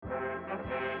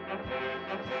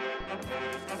Hey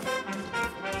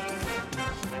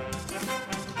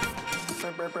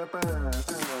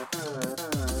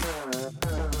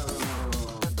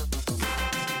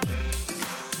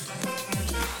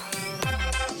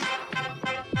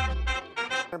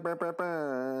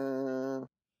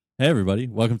everybody,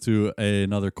 welcome to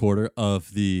another quarter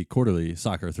of the quarterly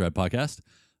Soccer Thread podcast.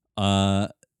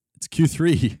 It's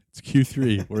Q3. It's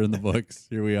Q3. We're in the books.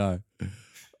 Here we are.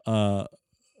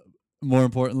 More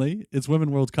importantly, it's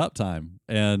Women's World Cup time,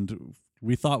 and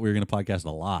we thought we were going to podcast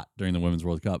a lot during the Women's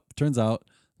World Cup. Turns out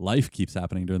life keeps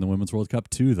happening during the Women's World Cup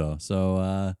too, though.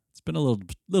 So it's been a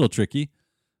little tricky.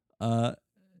 And,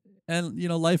 you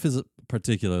know, life is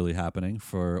particularly happening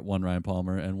for one Ryan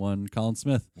Palmer and one Colin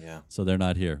Smith. Yeah. So they're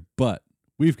not here. But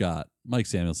we've got Mike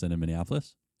Samuelson in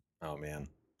Minneapolis. Oh, man.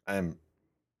 I'm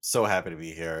so happy to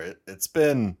be here. I'd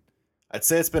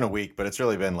say it's been a week, but it's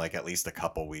really been like at least a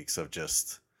couple weeks of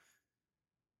just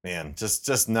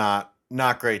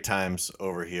not great times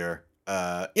over here.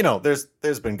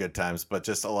 There's been good times, but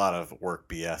just a lot of work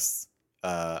BS.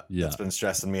 It's been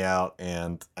stressing me out.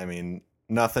 And I mean,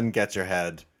 nothing gets your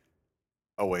head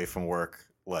away from work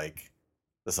like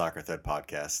the Soccer Thread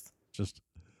podcast.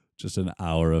 Just an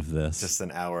hour of this. Just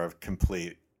an hour of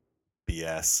complete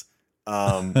BS.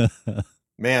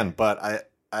 Man, but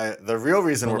I the real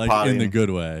reason we're potting in the good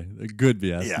way, the good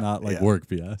BS, not like work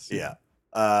BS. Yeah.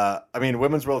 I mean,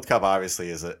 Women's World Cup obviously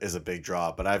is a big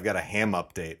draw, but I've got a ham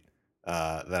update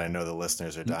that I know the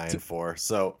listeners are dying for.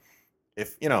 So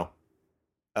if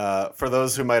for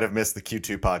those who might have missed the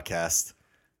Q2 podcast,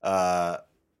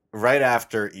 right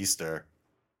after Easter,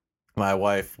 my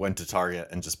wife went to Target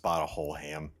and just bought a whole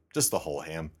ham, just the whole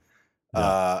ham.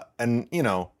 Yeah. And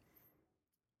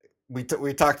we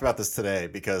talked about this today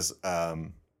because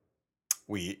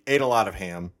we ate a lot of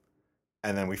ham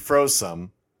and then we froze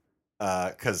some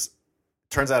because it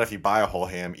turns out if you buy a whole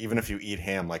ham, even if you eat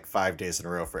ham like 5 days in a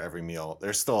row for every meal,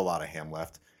 there's still a lot of ham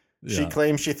left. Yeah. She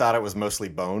claims she thought it was mostly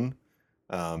bone.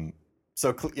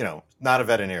 So, not a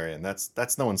veterinarian.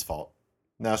 That's no one's fault.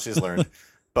 Now she's learned.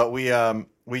 But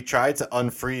we tried to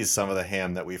unfreeze some of the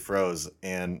ham that we froze,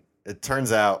 and it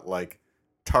turns out like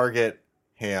Target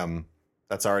ham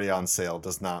that's already on sale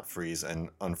does not freeze and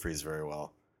unfreeze very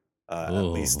well, at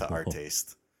least to our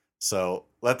taste. So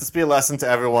let this be a lesson to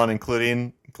everyone,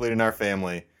 including our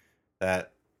family,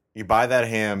 that you buy that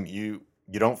ham, you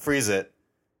don't freeze it.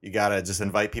 You gotta just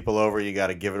invite people over. You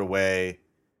gotta give it away,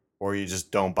 or you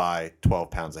just don't buy 12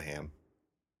 pounds of ham.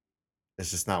 It's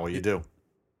just not what you do.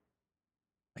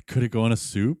 Could it go in a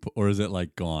soup, or is it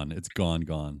like gone? It's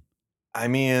gone. I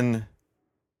mean,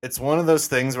 it's one of those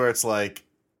things where it's like,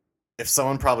 if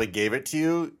someone probably gave it to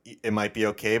you, it might be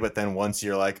okay. But then once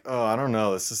you're like, oh, I don't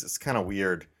know, it's kind of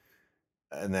weird.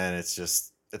 And then it's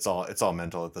all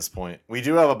mental at this point. We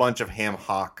do have a bunch of ham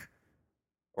hock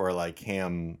or like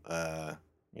ham,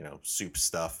 soup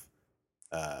stuff.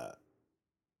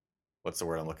 What's the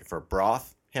word I'm looking for?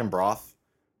 Broth, ham broth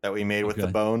that we made with the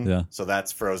bone. Yeah. So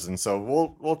that's frozen. So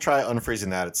we'll try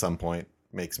unfreezing that at some point,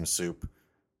 make some soup.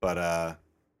 But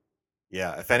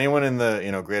if anyone in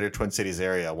the greater Twin Cities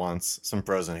area wants some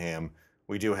frozen ham,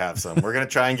 we do have some. We're gonna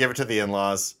try and give it to the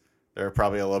in-laws. They're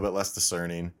probably a little bit less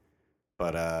discerning.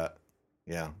 But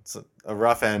it's a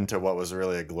rough end to what was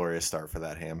really a glorious start for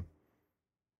that ham.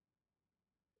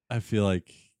 I feel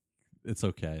like it's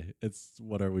okay.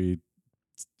 What are we?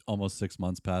 It's almost 6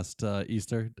 months past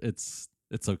Easter. It's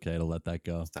okay to let that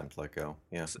go. It's time to let go.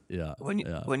 Yeah. Yeah.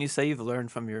 When you say you've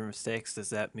learned from your mistakes, does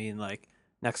that mean like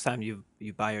next time you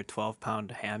buy your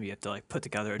 12-pound ham, you have to like put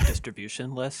together a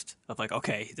distribution list of like,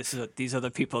 okay, these are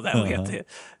the people that we have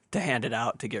to hand it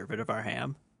out to get rid of our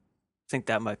ham? I think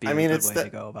that might be a good way to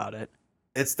go about it.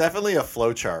 It's definitely a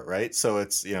flow chart, right? So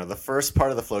it's, the first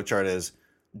part of the flow chart is,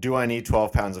 do I need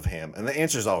 12 pounds of ham? And the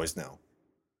answer is always no.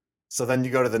 So then you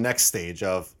go to the next stage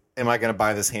of, am I going to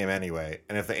buy this ham anyway?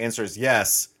 And if the answer is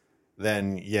yes,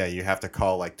 then you have to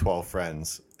call like 12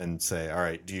 friends and say, all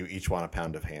right, do you each want a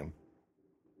pound of ham?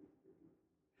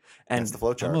 And that's the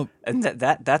flow chart. And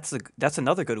that's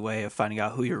another good way of finding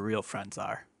out who your real friends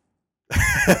are.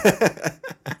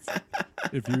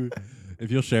 If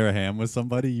you'll share a ham with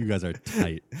somebody, you guys are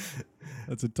tight.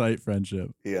 That's a tight friendship.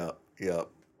 Yeah.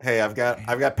 Hey, I've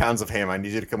got pounds of ham. I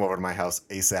need you to come over to my house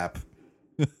ASAP.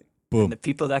 Boom. And the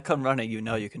people that come running, you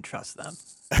know you can trust them.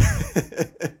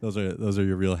 Those are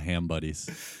your real ham buddies.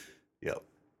 Yep.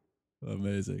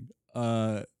 Amazing.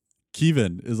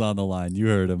 Kevin is on the line. You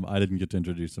heard him. I didn't get to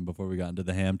introduce him before we got into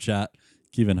the ham chat.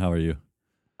 Kevin, how are you?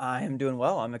 I am doing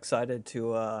well. I'm excited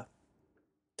to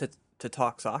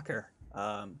talk soccer.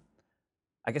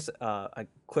 I guess a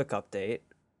quick update.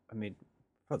 I mean,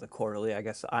 For the quarterly, I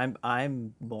guess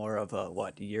I'm more of a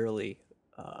yearly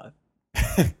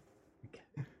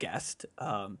guest.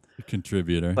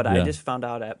 Contributor. But I Yeah. just found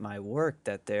out at my work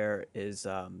that there is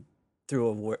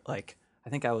through I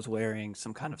think I was wearing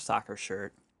some kind of soccer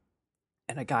shirt,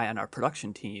 and a guy on our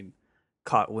production team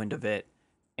caught wind of it,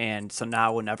 and so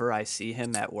now whenever I see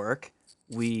him at work,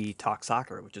 we talk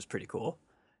soccer, which is pretty cool.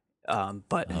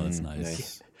 But Oh, that's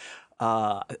nice.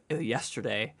 Nice.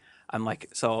 yesterday, I'm like,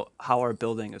 so how our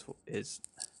building is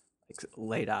like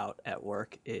laid out at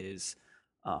work is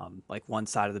like one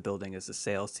side of the building is the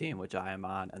sales team, which I am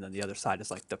on, and then the other side is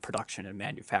like the production and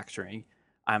manufacturing.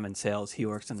 I'm in sales, he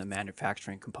works in the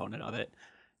manufacturing component of it.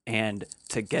 And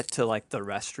to get to like the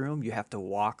restroom, you have to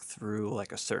walk through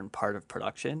like a certain part of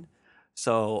production.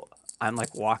 So I'm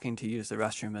like walking to use the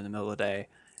restroom in the middle of the day,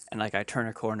 and like I turn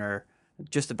a corner,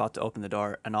 just about to open the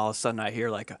door, and all of a sudden I hear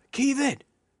like a Kevin,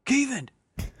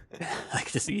 like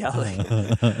just yelling.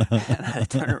 And I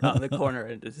turn around the corner,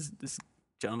 and this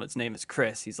gentleman's name is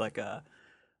Chris. He's like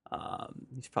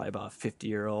he's probably about a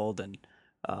 50-year-old, and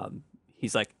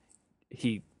he's like,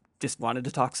 he just wanted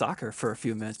to talk soccer for a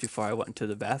few minutes before I went into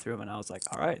the bathroom, and I was like,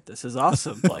 all right, this is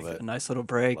awesome. Like it. a nice little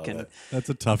break. Love And it. That's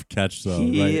a tough catch, though.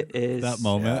 he Right? is That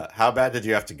moment. Yeah. How bad did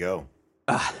you have to go?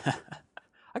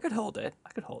 I could hold it.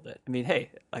 I mean,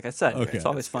 hey, like I said, Okay. it's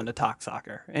always fun to talk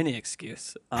soccer. Any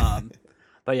excuse.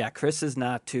 But yeah, Chris is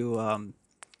not too.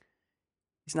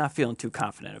 He's not feeling too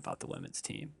confident about the women's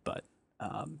team, but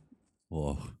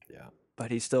Whoa. Yeah.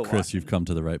 but he's still. Chris, watching. you've come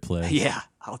to the right place. Yeah,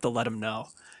 I'll have to let him know.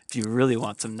 If you really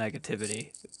want some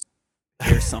negativity,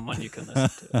 here's someone you can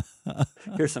listen to.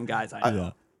 Here's some guys I know.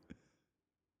 Yeah.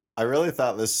 I really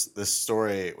thought this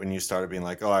story when you started being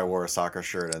like, "Oh, I wore a soccer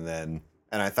shirt," and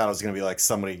I thought it was gonna be like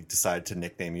somebody decided to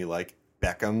nickname you like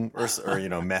Beckham or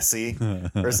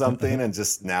Messi or something, and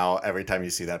just now every time you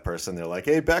see that person, they're like,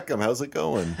 "Hey, Beckham, how's it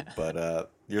going?"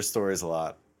 But your story is a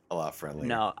lot friendlier.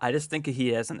 No, I just think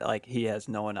he has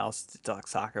no one else to talk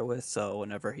soccer with. So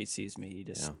whenever he sees me,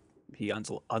 he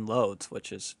unloads,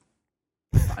 which is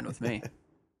fine with me.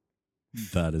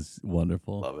 That is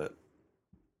wonderful. Love it.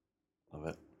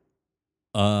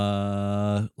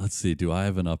 Let's see. Do I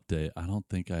have an update? I don't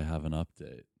think I have an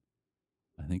update.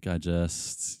 I think I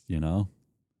just,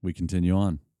 we continue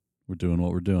on. We're doing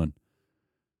what we're doing.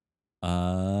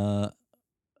 Yeah,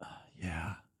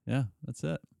 that's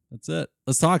it.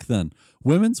 Let's talk then.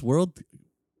 Women's World.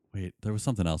 Wait, there was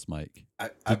something else, Mike.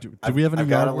 Did we have any? I've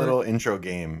got a yard work? little intro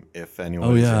game if anyone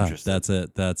Oh is yeah,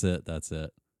 interested. that's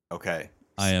it. Okay.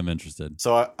 I am interested.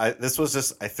 So I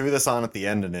threw this on at the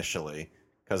end initially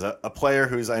because a player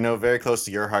who's I know very close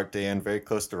to your heart, Dan, very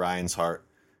close to Ryan's heart,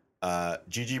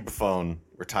 Gigi Buffon,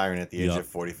 retiring at the age of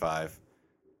 45.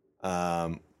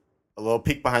 A little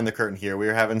peek behind the curtain here. We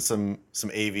were having some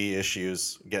AV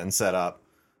issues getting set up.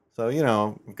 So,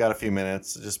 we've got a few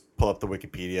minutes. Just pull up the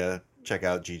Wikipedia, check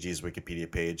out Gigi's Wikipedia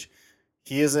page.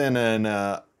 He is in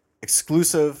an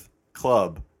exclusive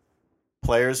club,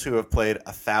 players who have played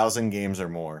 1,000 games or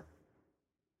more.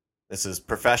 This is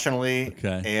professionally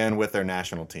and with their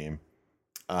national team.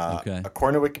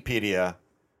 According to Wikipedia,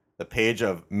 the page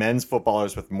of men's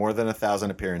footballers with more than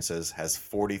 1,000 appearances has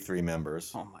 43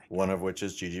 members, one of which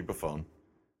is Gigi Buffon.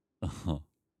 Uh-huh.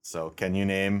 So can you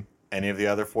name any of the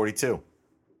other 42?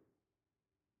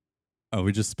 Are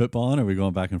we just spitballing or are we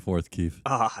going back and forth, Keith?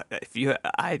 You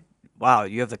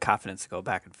have the confidence to go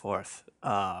back and forth.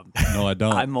 No, I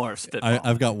don't. I'm more spitballing.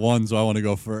 I've got one, so I want to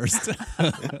go first.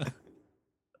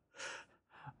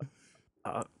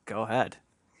 Go ahead.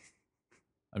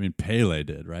 I mean, Pele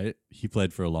did, right? He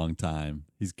played for a long time.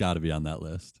 He's got to be on that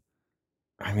list.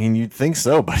 I mean, you'd think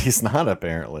so, but he's not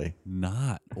apparently.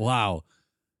 Not. Wow.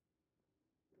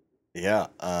 Yeah.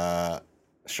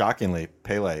 Shockingly,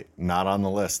 Pele not on the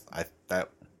list.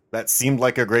 That seemed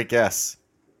like a great guess.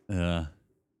 Yeah.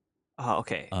 Oh,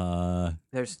 okay.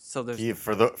 There's for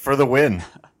the win.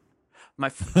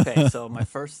 So my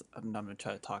first. I'm gonna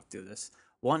try to talk through this.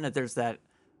 One, that there's that.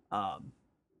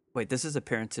 Wait, this is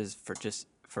appearances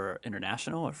for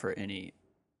international or for any.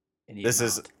 This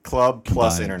amount? is club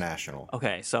plus Combined. international.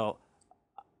 Okay, so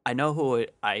I know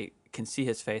I can see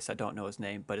his face. I don't know his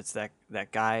name, but it's that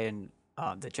guy and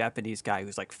the Japanese guy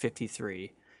who's like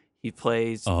 53. He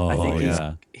plays. I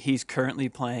think he's currently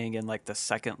playing in like the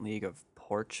second league of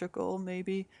Portugal,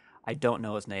 maybe. I don't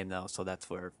know his name though, so that's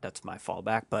my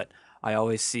fallback. But I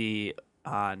always see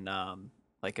on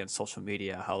like in social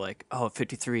media how like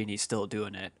 53 and he's still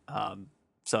doing it.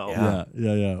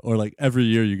 Yeah. Or like every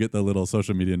year you get the little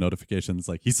social media notifications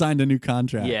like he signed a new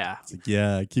contract. Yeah. It's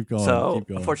like, keep going. So keep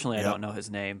going. unfortunately, I don't know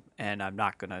his name, and I'm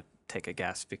not gonna take a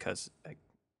guess because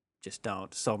just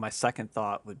don't. So my second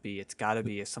thought would be it's got to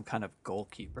be some kind of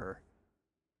goalkeeper,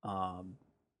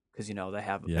 because they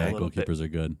have Yeah, a little bit. goalkeepers are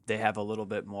good. They have a little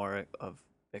bit more of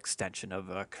extension of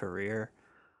a career.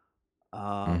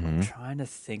 Mm-hmm. I'm trying to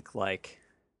think man,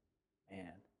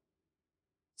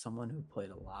 someone who played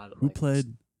a lot. Who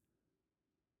played?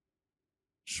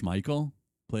 Schmeichel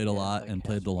played a lot and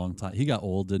played a long time. He got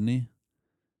old, didn't he?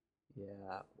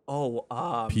 Yeah.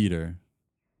 Oh, Peter.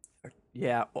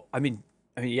 Yeah. I mean,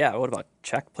 yeah. What about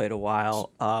Czech played a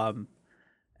while?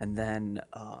 And then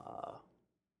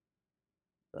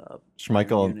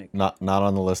Schmeichel not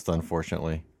on the list,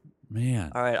 unfortunately.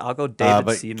 Man. All right, I'll go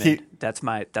David Seaman. That's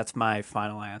my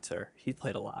final answer. He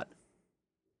played a lot.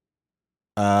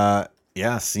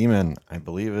 Yeah, Seaman, I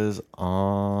believe, is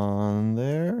on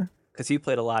there. Because he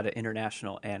played a lot of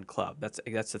international and club. That's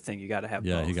the thing. You got to have both.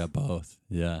 Yeah, he got both.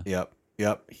 Yeah. Yep.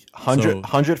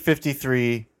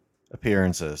 153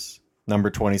 appearances. Number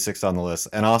 26 on the list.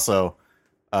 And also,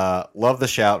 love the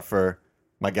shout for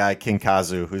my guy King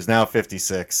Kazu, who's now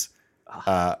 56.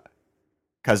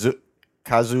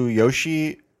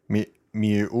 Kazuyoshi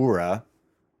Miura.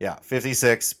 Yeah,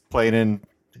 56.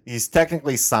 He's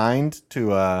technically signed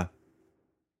to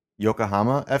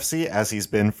Yokohama FC, as he's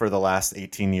been for the last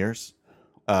 18 years.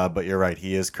 But you're right,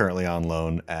 he is currently on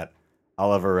loan at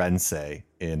Oliveirense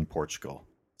in Portugal.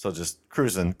 So just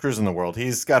cruising the world.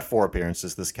 He's got 4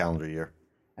 appearances this calendar year.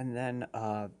 And then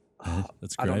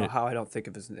that's great. I don't know how I don't think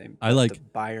of his name. I like the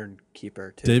Bayern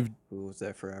keeper too, Dave, who was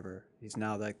there forever. He's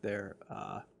now like their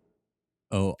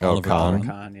Oliver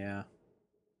Kahn, yeah.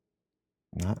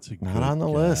 Not on the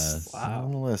list. Wow. Not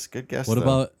on the list. Good guess. What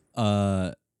about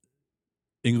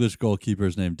English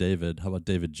goalkeepers named David? How about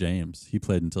David James? He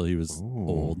played until he was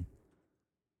old.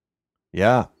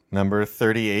 Yeah, number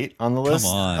 38 on the list.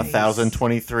 Come on.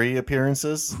 1,023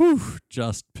 appearances. Whew,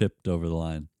 just pipped over the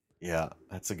line. Yeah,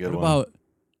 that's a good one. What about,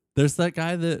 there's that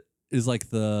guy that is like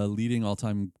the leading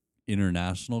all-time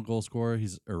international goal scorer.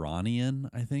 He's Iranian,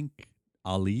 I think.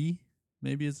 Ali,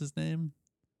 maybe is his name.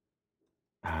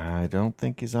 I don't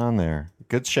think he's on there.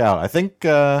 Good shout. I think,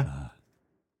 yeah.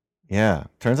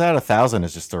 Turns out 1,000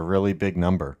 is just a really big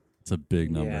number. It's a big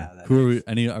number.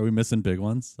 Yeah, Are we missing big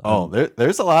ones? Oh,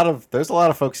 there's a lot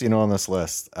of folks on this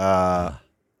list.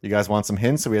 You guys want some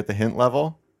hints? Are we at the hint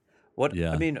level? What?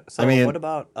 Yeah. I mean, what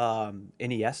about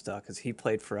Iniesta? Because he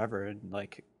played forever in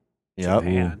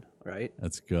Japan, right?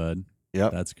 That's good.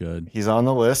 Yep, that's good. He's on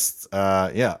the list.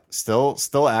 Yeah,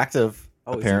 still active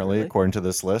apparently, really? according to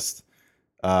this list.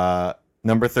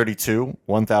 Number 32,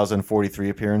 1,043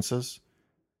 appearances.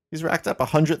 He's racked up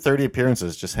 130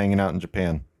 appearances just hanging out in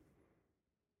Japan.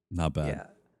 Not bad. Yeah,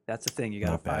 that's the thing. You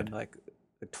got to find like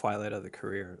the twilight of the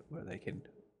career where they can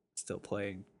still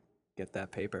play and get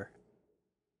that paper.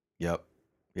 Yep.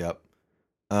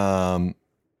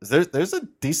 There's a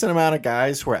decent amount of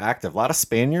guys who are active. A lot of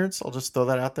Spaniards. I'll just throw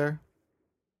that out there.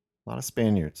 A lot of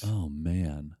Spaniards. Oh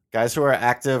man. Guys who are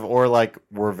active or like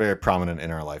were very prominent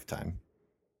in our lifetime.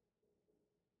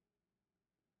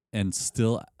 And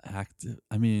still active.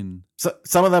 I mean, so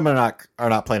some of them are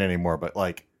not playing anymore, but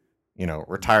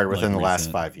retired within the last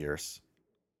 5 years.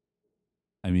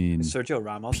 I mean, Is Sergio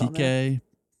Ramos on Pique, there?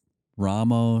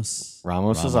 Ramos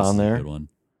is on there. Good one.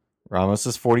 Ramos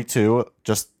is 42.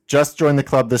 Just joined the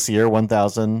club this year.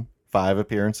 1,005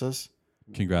 appearances.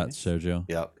 Congrats, Nice. Sergio.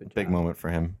 Yep, Good big job. moment for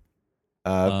him.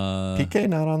 Piqué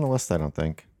not on the list, I don't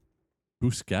think.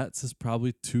 Busquets is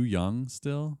probably too young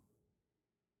still.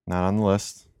 Not on the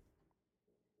list.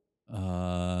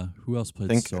 Who else played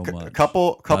Think so much? a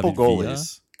couple David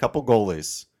goalies. Couple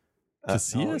goalies.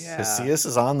 Casillas? yeah. Casillas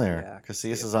is on there. Yeah,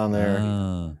 Casillas is on there.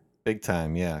 Ah. Big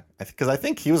time, yeah. Because I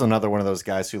think he was another one of those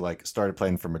guys who started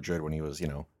playing for Madrid when he was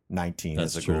 19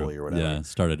 That's as a true. goalie or whatever. Yeah,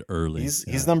 started early.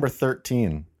 He's number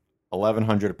 13,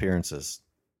 1,100 appearances.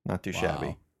 Not too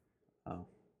shabby. Oh.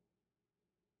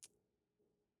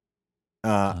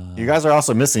 You guys are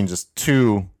also missing just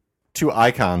two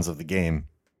icons of the game.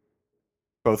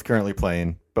 Both currently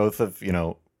playing. Both have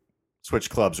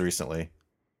switched clubs recently,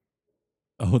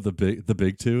 Oh, the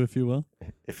big two, if you will.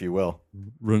 if you will.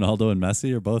 Ronaldo and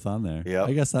Messi are both on there. Yep.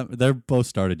 I guess that they're both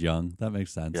started young. That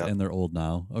makes sense. Yep. And they're old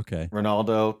now. Okay.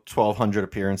 Ronaldo, 1,200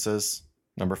 appearances,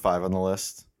 number 5 on the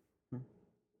list.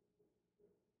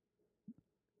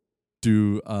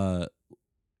 Do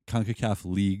CONCACAF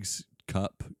Leagues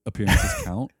Cup appearances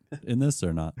count in this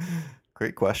or not?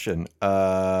 Great question.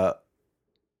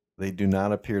 They do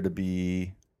not appear to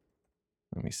be.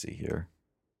 Let me see here.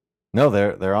 No,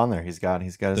 they're on there. He's got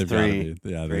his They've three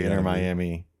gotta be. three Inter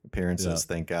Miami appearances.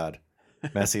 Yeah. Thank God.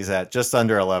 Messi's at just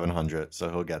under 1,100, so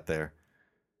he'll get there.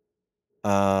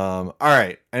 All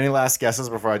right. Any last guesses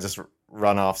before I just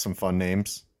run off some fun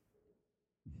names?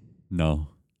 No.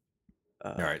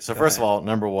 All right. So first of all,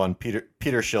 number one, Peter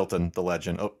Shilton, the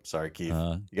legend. Oh, sorry, Keith.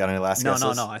 You got any last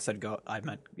guesses? No. I said go. I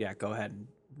meant go ahead and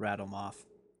rattle them off.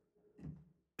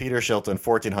 Peter Shilton,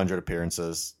 1,400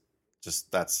 appearances.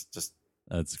 That's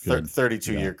good.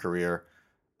 32-year career.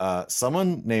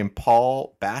 Someone named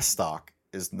Paul Bastock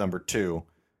is number 2.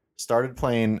 Started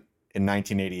playing in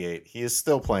 1988. He is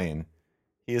still playing.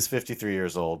 He is 53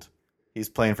 years old. He's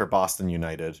playing for Boston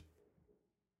United.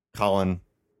 Colin,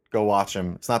 go watch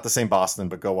him. It's not the same Boston,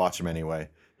 but go watch him anyway.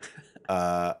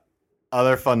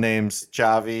 Other fun names.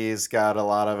 Xavi's got a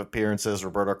lot of appearances.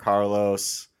 Roberto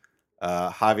Carlos.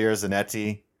 Javier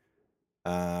Zanetti.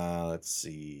 Let's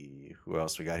see. Who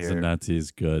else we got here?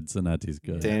 Zanetti's good.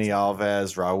 Danny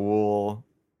Alves. Raul.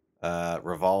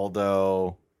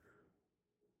 Rivaldo.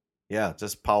 Yeah,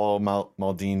 just Paolo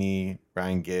Maldini,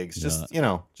 Ryan Giggs. Just,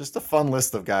 just a fun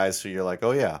list of guys who you're like,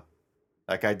 oh, yeah,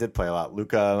 that guy did play a lot.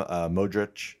 Luka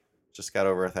Modric just got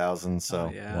over 1,000.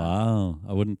 So Wow.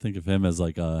 I wouldn't think of him as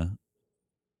like a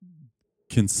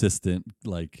consistent,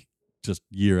 like just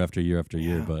year after year after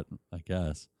year, but I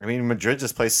guess. I mean, Madrid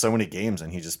just plays so many games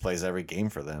and he just plays every game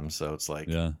for them. So it's like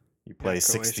you play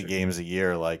 60 games a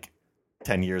year, like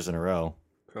 10 years in a row.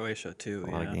 Croatia, too. A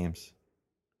lot of games.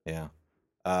 Yeah.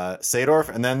 Seedorf,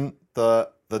 and then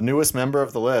the newest member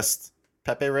of the list,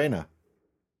 Pepe Reina,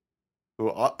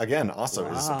 who again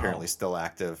also is apparently still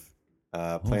active,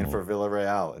 playing for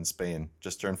Villarreal in Spain.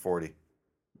 Just turned 40. I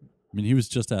mean, he was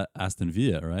just at Aston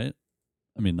Villa, right?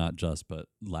 I mean, not just, but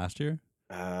last year,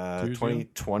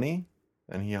 2020,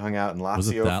 and he hung out in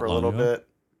Lazio for a little bit.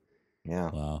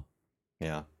 Yeah. Wow.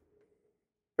 Yeah.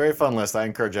 Very fun list. I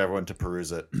encourage everyone to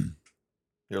peruse it.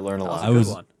 You'll learn a lot.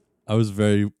 I was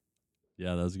very.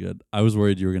 Yeah, that was good. I was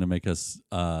worried you were going to make us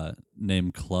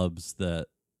name clubs that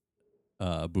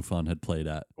Buffon had played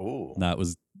at. Ooh. That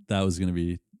was going to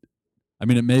be. I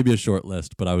mean, it may be a short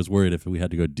list, but I was worried if we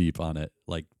had to go deep on it.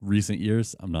 Like recent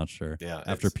years, I'm not sure. Yeah.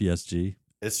 After PSG,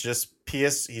 it's just He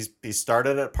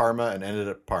started at Parma and ended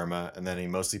at Parma, and then he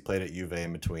mostly played at Juve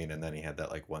in between, and then he had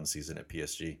that like one season at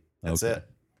PSG. That's it.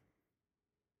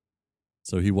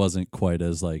 So he wasn't quite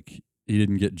as like. He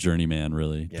didn't get journeyman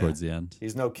really towards the end.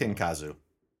 He's no King Kazu.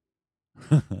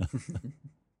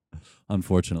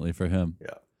 Unfortunately for him.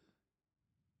 Yeah.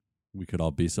 We could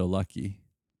all be so lucky.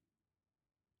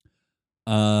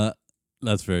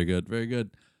 That's very good. Very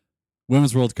good.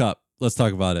 Women's World Cup. Let's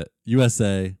talk about it.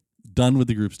 USA done with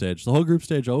the group stage. The whole group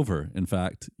stage over, in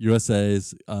fact.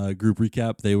 USA's group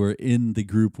recap. They were in the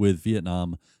group with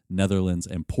Vietnam, Netherlands,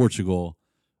 and Portugal.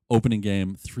 Opening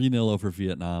game, 3-0 over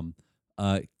Vietnam.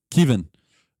 Kevin,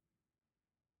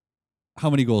 how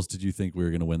many goals did you think we were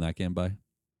going to win that game by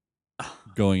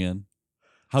going in?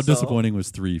 How disappointing was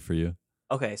 3 for you?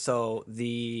 Okay, so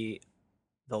the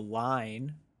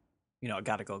line,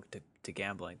 got to go to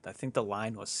gambling. I think the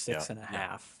line was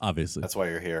 6.5. Obviously. That's why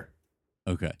you're here.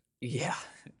 Okay. Yeah.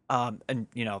 And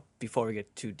before we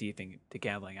get too deep into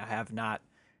gambling, I have not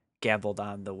gambled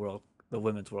on the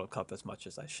Women's World Cup as much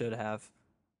as I should have.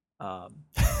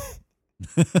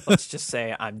 Let's just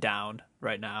say I'm down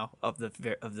right now of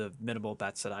the minimal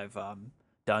bets that I've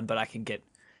done, but I can get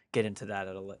into that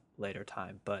at a later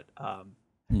time. But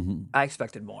I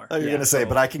expected more. Oh, you're gonna say,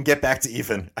 but I can get back to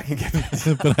even. I can get back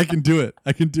to but I can do it.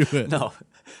 No,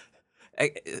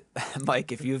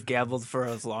 Mike, if you've gambled for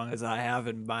as long as I have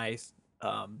in my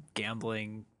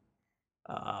gambling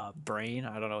brain,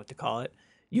 I don't know what to call it.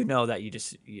 You know that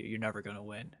you're never gonna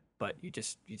win, but you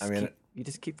just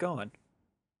keep going.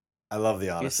 I love the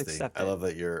honesty. I love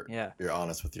that you're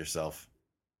honest with yourself.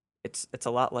 It's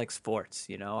a lot like sports,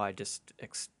 I just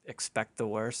expect the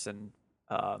worst, and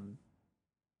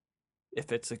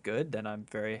if it's a good, then I'm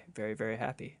very, very, very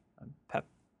happy. I'm Pep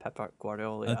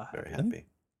Guardiola. Very happy.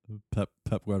 Pep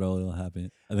Guardiola happy.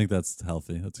 I think that's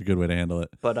healthy. That's a good way to handle it.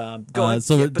 But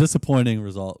disappointing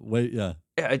result. Wait, yeah.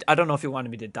 I don't know if you wanted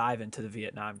me to dive into the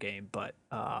Vietnam game, but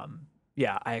I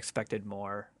expected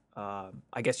more.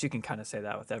 I guess you can kind of say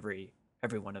that with every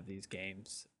one of these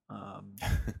games.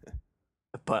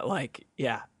 But I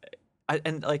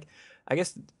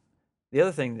guess the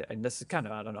other thing, and this is kind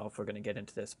of, I don't know if we're going to get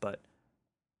into this, but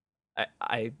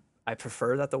I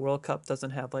prefer that the World Cup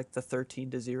doesn't have like the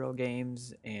 13-0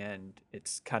 games, and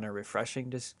it's kind of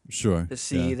refreshing to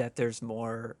see that there's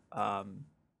more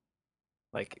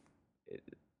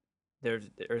there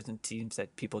isn't teams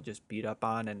that people just beat up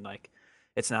on, and like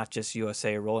it's not just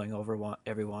USA rolling over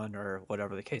everyone or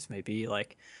whatever the case may be.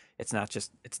 Like it's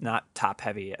not top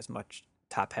heavy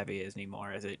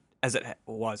anymore as it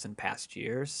was in past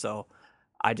years. So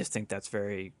I just think that's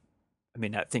I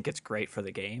think it's great for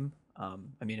the game.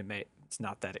 it's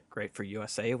not that great for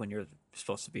USA when you're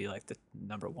supposed to be like the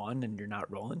number one and you're not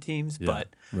rolling teams. Yeah, But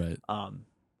right.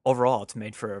 Overall, it's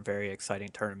made for a very exciting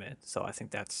tournament. So I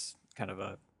think that's kind of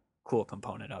a cool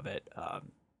component of it.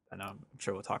 And I'm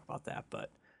sure we'll talk about that.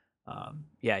 But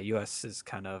yeah, US is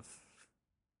kind of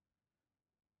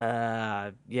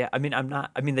yeah. I mean, I'm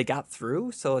not. I mean, they got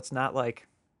through, so it's not like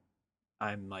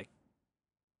I'm like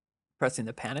pressing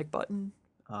the panic button.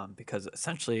 Because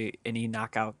essentially any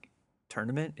knockout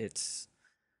tournament, it's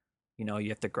you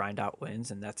have to grind out wins,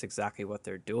 and that's exactly what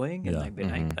they're doing. And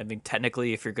Yeah. I mean,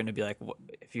 technically, if you're going to be like,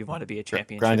 if you want to be a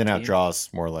championship grinding out team, draws,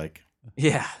 more like.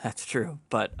 yeah, that's true.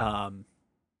 But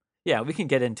yeah, we can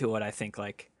get into what I think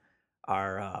like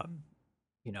our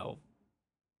you know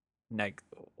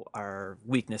our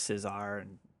weaknesses are,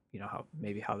 and how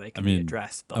they can be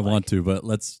addressed. But I want to, but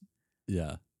let's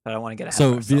yeah. I don't want to get ahead So of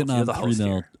ourselves. Vietnam You're the host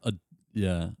 3-0, here.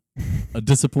 yeah, a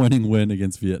disappointing win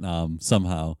against Vietnam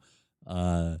somehow.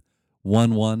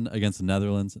 1-1 against the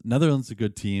Netherlands. Netherlands is a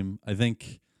good team. I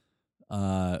think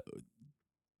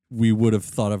we would have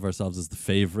thought of ourselves as the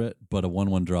favorite, but a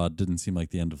 1-1 draw didn't seem like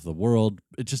the end of the world.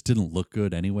 It just didn't look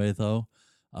good anyway, though.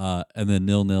 And then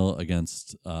 0-0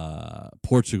 against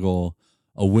Portugal.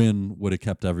 A win would have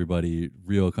kept everybody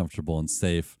real comfortable and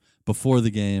safe. Before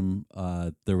the game,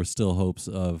 there were still hopes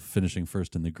of finishing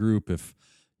first in the group if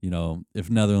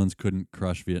Netherlands couldn't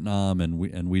crush Vietnam and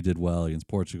we did well against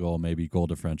Portugal, maybe goal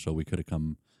differential, we could have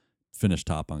finished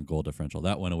top on goal differential.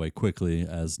 That went away quickly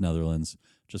as Netherlands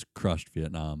just crushed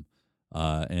Vietnam.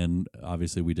 And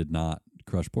obviously we did not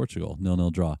crush Portugal.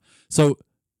 0-0 draw. So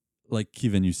like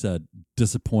Kevin, you said,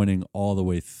 disappointing all the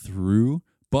way through,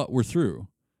 but we're through.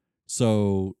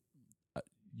 So,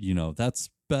 that's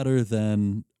better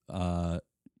than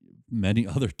many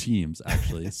other teams,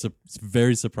 actually. So,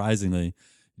 very surprisingly,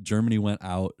 Germany went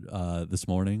out this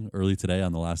morning, early today,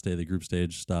 on the last day of the group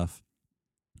stage stuff.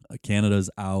 Canada's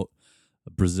out.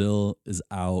 Brazil is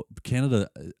out. Canada,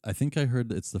 I think I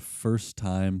heard it's the first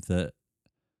time that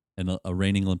a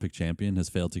reigning Olympic champion has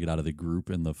failed to get out of the group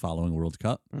in the following World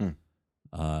Cup.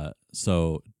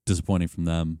 So disappointing from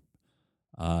them.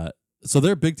 So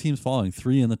there are big teams falling.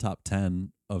 3 in the top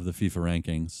 10 of the FIFA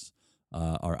rankings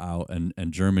are out,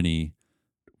 and Germany,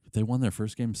 they won their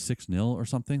first game 6-0 or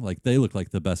something. Like, they look like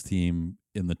the best team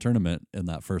in the tournament in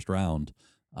that first round,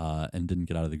 and didn't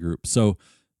get out of the group. So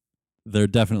there are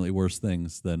definitely worse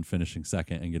things than finishing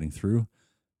second and getting through,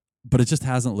 but it just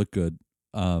hasn't looked good.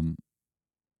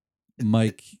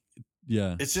 Mike,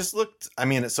 yeah, It's just looked. I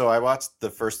mean, so I watched the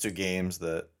first 2 games.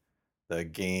 The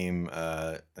game,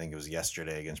 I think it was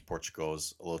yesterday against Portugal,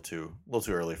 was a little too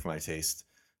early for my taste.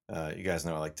 You guys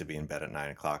know I like to be in bed at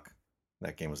 9:00.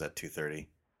 That game was at 2:30. It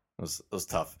was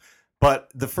tough.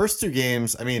 But the first 2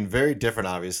 games, I mean, very different.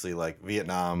 Obviously, like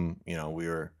Vietnam, we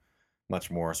were much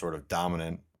more sort of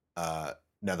dominant.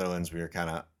 Netherlands, we were kind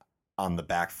of on the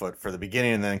back foot for the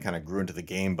beginning, and then kind of grew into the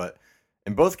game. But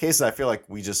in both cases, I feel like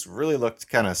we just really looked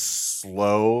kind of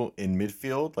slow in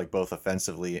midfield, like both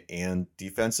offensively and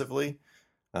defensively.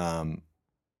 And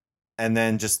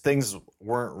then just things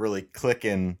weren't really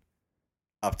clicking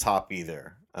up top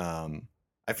either.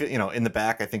 I feel, in the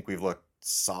back, I think we've looked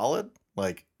solid.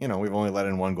 Like, we've only let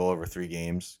in 1 goal over 3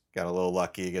 games. Got a little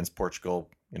lucky against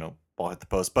Portugal, ball hit the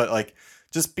post. But, like,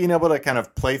 just being able to kind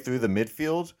of play through the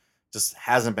midfield just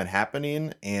hasn't been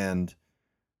happening. And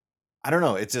I don't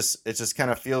know. It just kind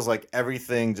of feels like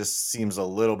everything just seems a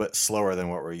little bit slower than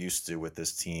what we're used to with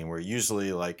this team. We're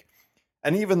usually like,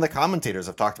 and even the commentators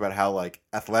have talked about how, like,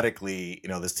 athletically,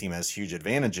 this team has huge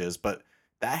advantages, but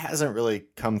that hasn't really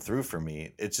come through for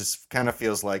me. It just kind of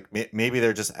feels like maybe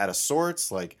they're just out of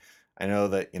sorts. Like, I know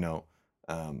that,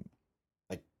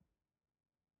 like,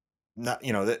 not,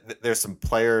 there's some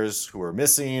players who are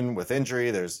missing with injury.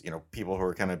 There's, people who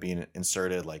are kind of being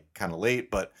inserted like kind of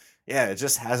late, but yeah, it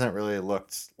just hasn't really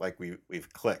looked like we've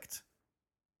clicked.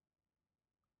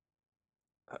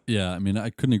 Yeah, I mean, I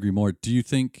couldn't agree more. Do you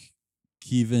think,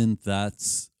 Kevin,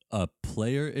 that's a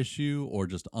player issue or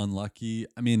just unlucky?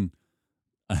 I mean,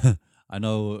 I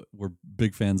know we're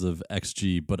big fans of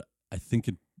XG, but I think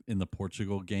in the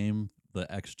Portugal game, the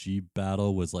XG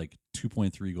battle was like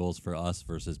 2.3 goals for us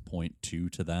versus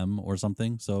 0.2 to them or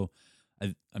something. So,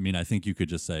 I mean, I think you could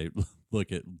just say,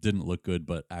 look, it didn't look good,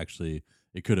 but actually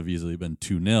it could have easily been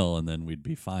 2-0 and then we'd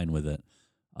be fine with it.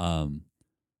 What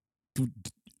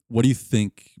do you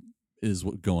think is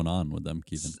going on with them,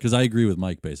 Kevin? Because I agree with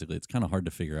Mike, basically. It's kind of hard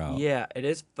to figure out. Yeah, it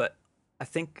is. But I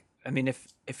think, I mean,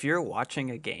 if you're watching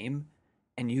a game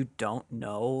and you don't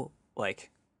know,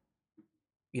 like,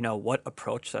 what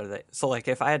approach are they? So, like,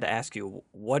 if I had to ask you,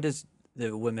 what is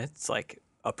the women's, like,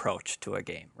 approach to a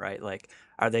game, right? Like,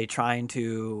 are they trying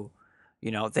to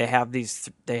they have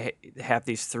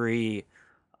these three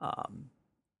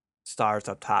stars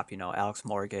up top. Alex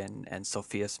Morgan and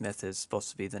Sophia Smith is supposed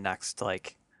to be the next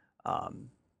um,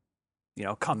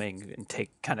 coming and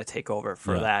take over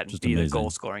for Yeah, that and just be the goal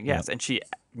amazing. scoring. Yep. Yes, and she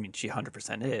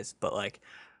 100% is, but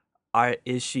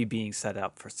is she being set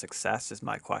up for success is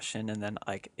my question. And then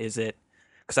is it,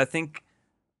 because I think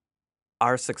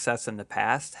our success in the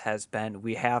past has been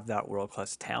we have that world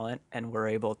class talent and we're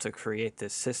able to create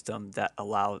this system that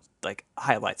allows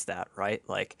highlights that, right?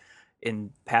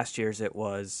 In past years it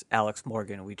was Alex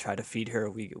Morgan. We try to feed her,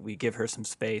 we give her some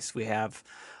space. We have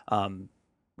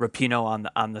Rapinoe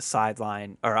on the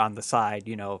sideline or on the side,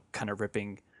 kind of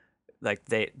ripping,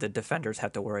 the defenders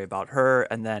have to worry about her,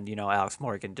 and then Alex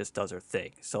Morgan just does her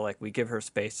thing. So we give her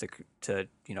space to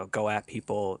go at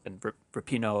people, and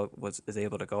Rapinoe is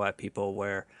able to go at people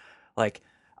where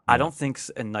I don't think,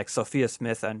 and Sophia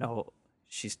Smith, I know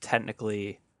she's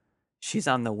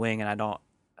on the wing, and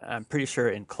I'm pretty sure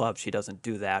in club she doesn't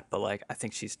do that, but I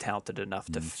think she's talented enough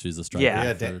to she's a striker.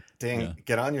 yeah. Dan,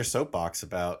 get on your soapbox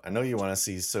about. I know you want to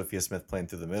see Sophia Smith playing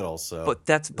through the middle, so But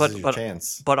that's this but is your but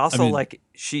chance. but also I mean-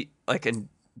 she and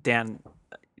Dan,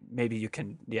 maybe you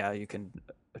can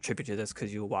attribute to this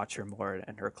because you watch her more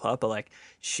in her club, but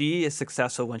she is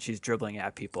successful when she's dribbling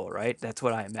at people, right? That's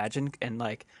what I imagine. And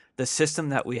the system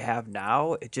that we have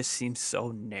now, it just seems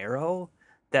so narrow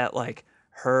that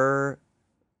her,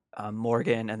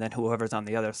 Morgan, and then whoever's on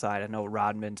the other side. I know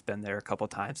Rodman's been there a couple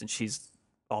times, and she's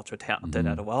ultra talented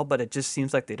Mhm. as well. But it just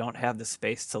seems like they don't have the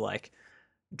space to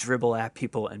dribble at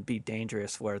people and be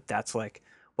dangerous. Where that's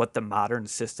what the modern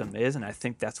system is, and I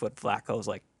think that's what Vlatko's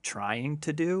trying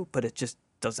to do, but it just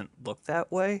doesn't look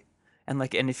that way. And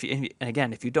if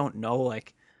you don't know,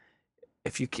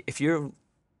 if you're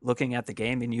looking at the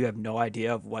game and you have no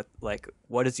idea of what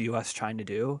is US trying to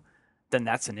do, then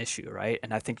that's an issue, right?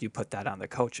 And I think you put that on the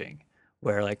coaching,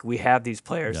 where we have these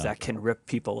players Yeah. that can rip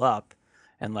people up,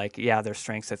 and their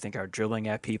strengths I think are dribbling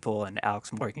at people and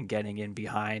Alex Morgan getting in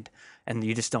behind, and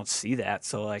you just don't see that.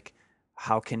 So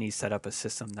how can he set up a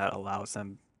system that allows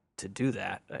them to do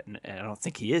that? And I don't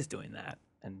think he is doing that.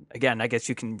 And again, I guess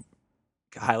you can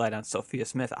highlight on Sophia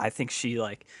Smith. I think she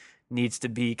needs to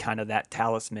be kind of that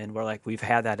talisman where we've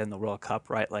had that in the World Cup,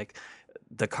 right?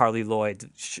 The Carly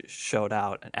Lloyd showed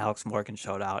out and Alex Morgan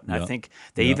showed out, and I think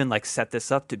they even set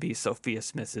this up to be Sophia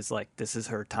Smith is this is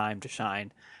her time to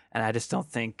shine, and I just don't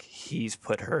think he's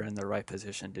put her in the right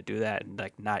position to do that, and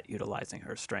not utilizing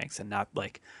her strengths, and not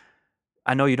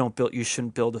I know you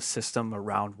shouldn't build a system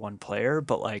around one player,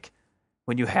 but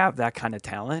when you have that kind of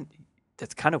talent,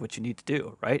 that's kind of what you need to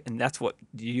do, right? And that's what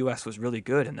the U.S. was really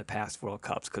good in the past World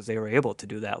Cups, because they were able to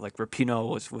do that.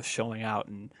 Rapinoe was showing out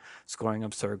and scoring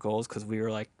absurd goals because we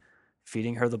were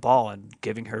feeding her the ball and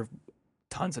giving her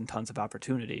tons and tons of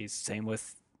opportunities. Same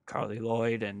with Carly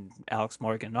Lloyd and Alex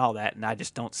Morgan and all that. And I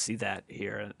just don't see that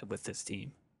here with this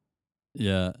team.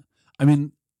 Yeah. I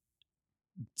mean,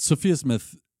 Sophia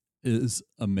Smith is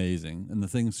amazing, and the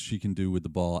things she can do with the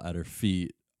ball at her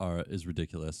feet is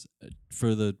ridiculous.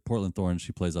 For the Portland Thorns,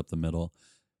 she plays up the middle,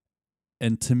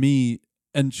 and to me,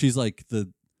 and she's I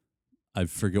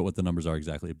forget what the numbers are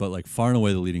exactly, but far and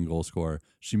away the leading goal scorer.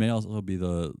 She may also be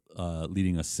the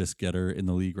leading assist getter in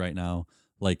the league right now.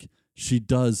 She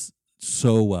does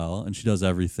so well, and she does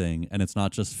everything, and it's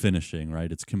not just finishing,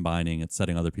 right? It's combining, it's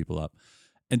setting other people up,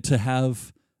 and to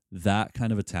have that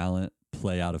kind of a talent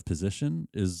play out of position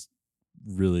is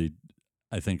really,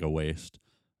 I think, a waste.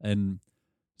 And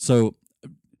so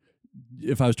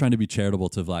if I was trying to be charitable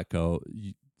to Vlatko,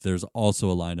 there's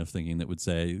also a line of thinking that would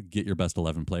say get your best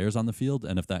 11 players on the field,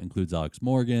 and if that includes Alex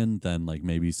Morgan, then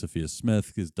maybe Sophia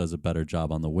Smith does a better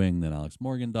job on the wing than Alex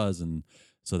Morgan does, and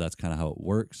so that's kind of how it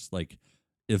works.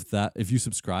 If you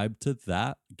subscribe to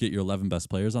that, get your 11 best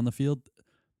players on the field,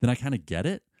 then I kind of get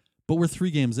it. But we're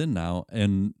 3 games in now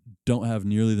and don't have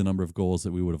nearly the number of goals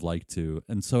that we would have liked to.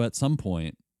 And so at some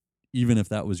point, even if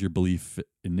that was your belief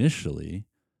initially,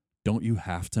 don't you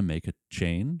have to make a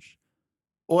change?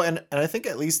 Well, and I think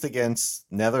at least against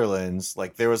Netherlands,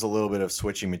 there was a little bit of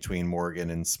switching between Morgan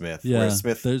and Smith. Yeah, where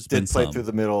Smith there's did been play some. through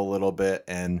the middle a little bit,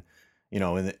 and in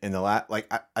the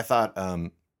I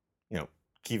thought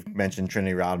Keith mentioned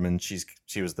Trinity Rodman.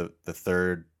 She was the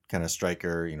third kind of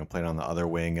striker, playing on the other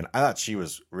wing, and I thought she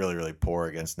was really, really poor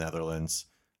against Netherlands,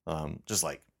 just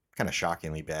kind of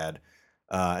shockingly bad.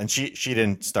 And she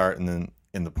didn't start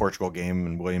in the Portugal game,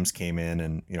 and Williams came in,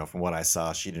 and from what I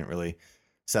saw, she didn't really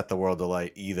set the world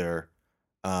alight either.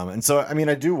 And so I mean,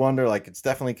 I do wonder, it's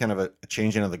definitely kind of a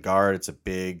changing of the guard. It's a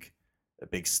big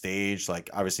stage.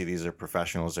 Obviously these are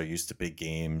professionals, they're used to big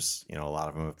games. A lot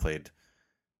of them have played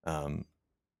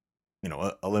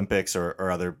Olympics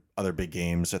or other big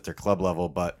games at their club level.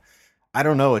 But I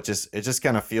don't know. It just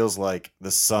kind of feels like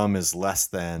the sum is less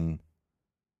than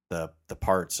the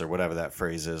parts, or whatever that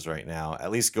phrase is right now,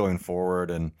 at least going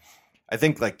forward. And I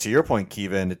think, like, to your point,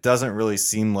 Kevin, it doesn't really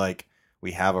seem like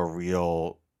we have a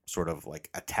real sort of like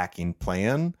attacking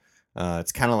plan.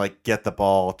 It's kind of like get the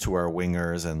ball to our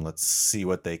wingers and let's see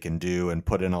what they can do, and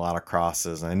put in a lot of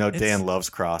crosses. And I know Dan loves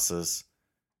crosses.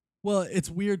 Well, it's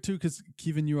weird too, because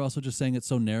Kevin, you were also just saying it's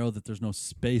so narrow that there's no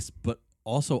space, but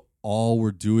also all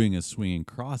we're doing is swinging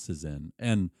crosses in,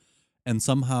 and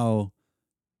somehow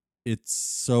it's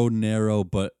so narrow,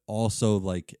 but also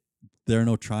like there are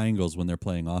no triangles when they're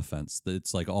playing offense.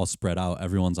 It's like all spread out.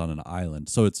 Everyone's on an island,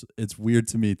 so it's weird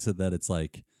to me that it's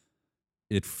like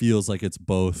it feels like it's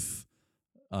both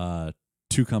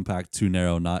too compact, too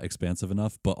narrow, not expansive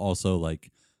enough, but also like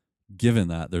given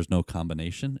that there's no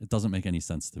combination, it doesn't make any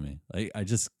sense to me.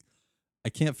 I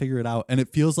can't figure it out, and it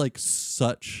feels like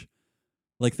such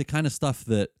like the kind of stuff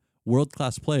that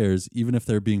world-class players, even if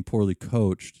they're being poorly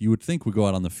coached, you would think would go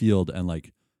out on the field and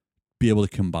like be able to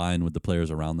combine with the players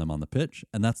around them on the pitch,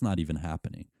 and that's not even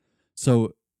happening.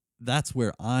 So that's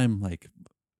where I'm like,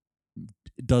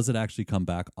 does it actually come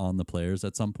back on the players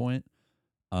at some point?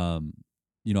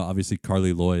 Obviously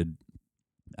Carly Lloyd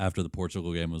after the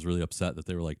Portugal game was really upset that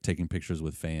they were like taking pictures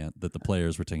with that the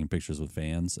players were taking pictures with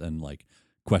fans and like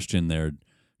question their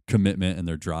commitment and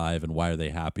their drive and why are they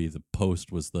happy. The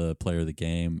post was the player of the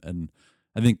game, and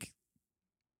I think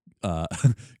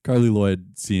Carly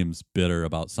Lloyd seems bitter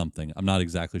about something. I'm not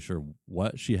exactly sure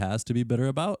what she has to be bitter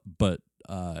about, but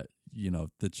that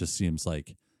just seems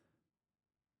like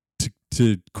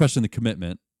to question the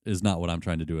commitment is not what I'm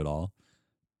trying to do at all.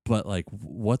 But like,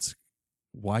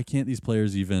 why can't these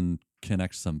players even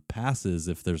connect some passes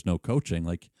if there's no coaching?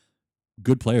 Like,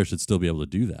 good players should still be able to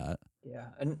do that. Yeah,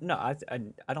 and no, I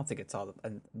don't think it's all.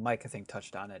 And Mike, I think,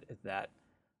 touched on it. Is that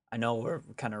I know we're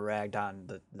kind of ragged on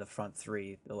the front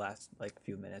three the last like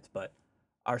few minutes, but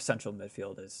our central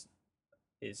midfield is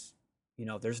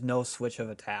there's no switch of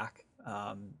attack.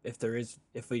 If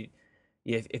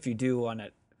you do want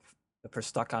it, if we're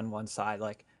stuck on one side,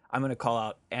 like I'm gonna call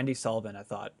out Andy Sullivan. I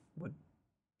thought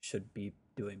should be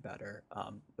doing better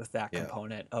with that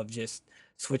component of just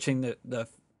switching the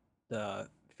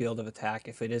field of attack.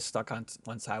 If it is stuck on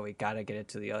one side, we got to get it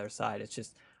to the other side.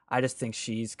 I just think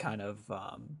she's kind of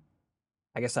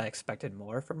I guess I expected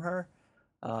more from her.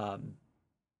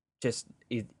 Just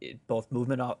both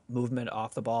movement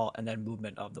off the ball and then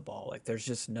movement of the ball. Like there's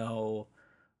just no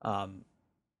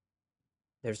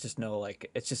like,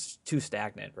 it's just too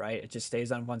stagnant, right? It just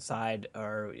stays on one side,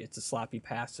 or it's a sloppy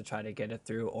pass to try to get it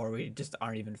through, or we just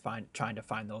aren't even trying to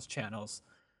find those channels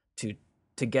to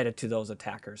get it to those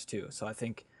attackers too. So I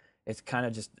think it's kind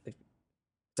of just it's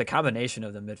a combination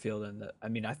of the midfield and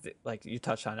I think like you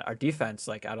touched on it, our defense,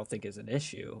 like I don't think is an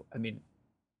issue. I mean,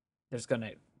 there's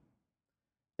gonna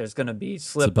be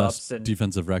slip ups and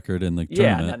defensive record in the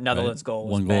tournament. Yeah, Netherlands' right? goal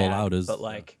was one bad, goal allowed is, but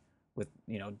like with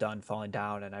Dunn falling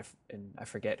down and I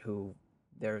forget who,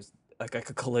 there's like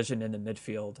a collision in the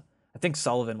midfield. I think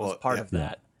Sullivan was part of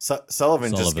that.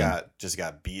 Sullivan just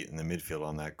got beat in the midfield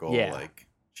on that goal. Yeah. Like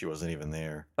she wasn't even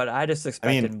there. But I just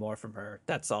expected more from her.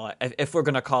 That's all. If we're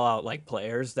gonna call out like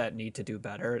players that need to do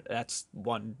better, that's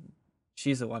one.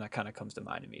 She's the one that kind of comes to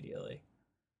mind immediately.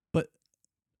 But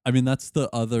I mean, that's the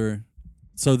other.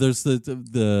 So there's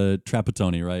the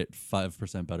Trapattoni, right?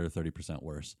 5% better, 30%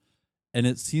 worse. And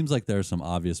it seems like there are some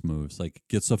obvious moves, like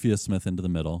get Sophia Smith into the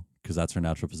middle because that's her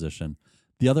natural position.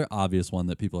 The other obvious one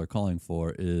that people are calling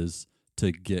for is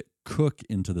to get Cook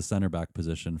into the center back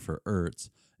position for Ertz,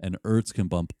 and Ertz can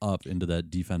bump up into that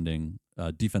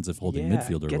defensive holding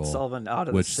midfielder get role, Sullivan out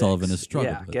of which the Sullivan six. has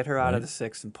struggled with. Get her out right? of the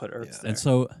 6 and put Ertz there. And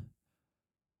so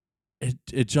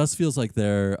it just feels like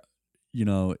they're,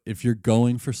 if you're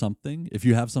going for something, if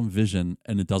you have some vision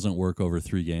and it doesn't work over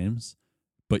 3 games,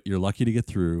 but you're lucky to get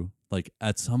through, like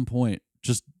at some point,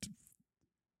 just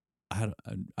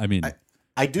I mean,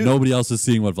 I do. Nobody else is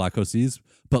seeing what Vlatko sees,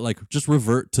 but like just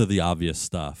revert to the obvious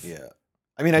stuff. Yeah,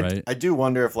 I mean, right? I do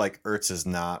wonder if like Ertz is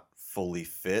not fully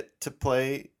fit to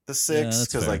play the 6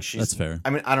 because like that's fair. I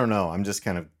mean, I don't know. I'm just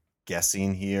kind of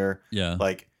guessing here. Yeah,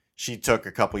 like she took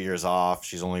a couple years off.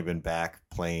 She's only been back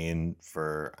playing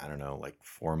for I don't know, like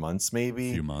 4 months maybe.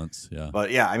 A few months, yeah.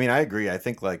 But yeah, I mean, I agree. I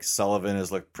think like Sullivan has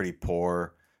looked pretty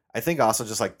poor. I think also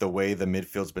just like the way the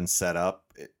midfield's been set up,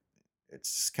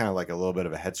 it's just kind of like a little bit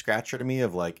of a head scratcher to me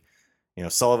of like,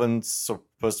 Sullivan's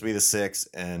supposed to be the 6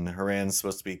 and Horan's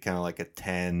supposed to be kind of like a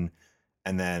 10.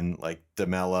 And then like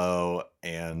DeMello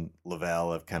and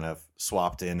Lavelle have kind of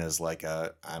swapped in as like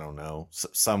I don't know,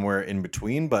 somewhere in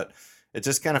between. But it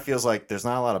just kind of feels like there's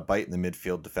not a lot of bite in the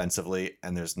midfield defensively,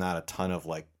 and there's not a ton of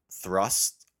like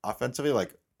thrust offensively.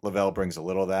 Like Lavelle brings a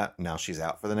little of that. Now she's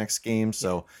out for the next game,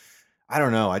 so I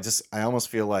don't know. I almost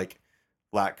feel like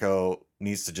Vlatko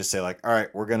needs to just say like, all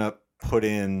right, we're gonna put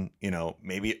in,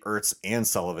 maybe Ertz and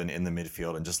Sullivan in the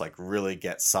midfield and just like really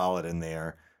get solid in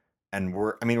there. And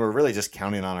we're really just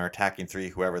counting on our attacking three,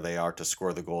 whoever they are, to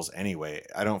score the goals anyway.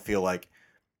 I don't feel like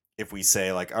if we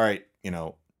say like, all right,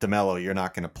 DeMello, you're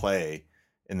not going to play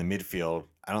in the midfield,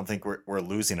 I don't think we're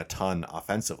losing a ton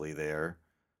offensively there.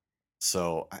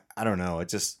 So I don't know.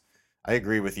 I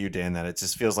agree with you, Dan, that it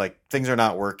just feels like things are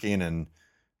not working, and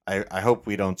I hope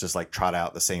we don't just like trot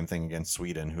out the same thing against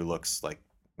Sweden, who looks like,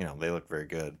 they look very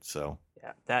good. So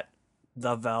yeah, that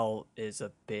Lavelle is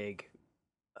a big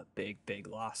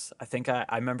loss. I think I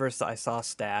remember I saw a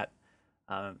stat.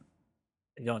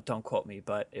 Don't quote me,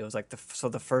 but it was like the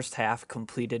first half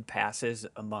completed passes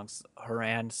amongst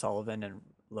Horan, Sullivan, and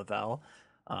Lavelle.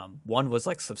 One was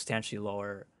like substantially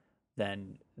lower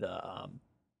than the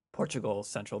Portugal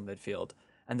central midfield,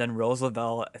 and then Rose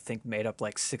Lavelle I think made up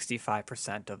like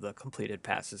 65% of the completed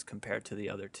passes compared to the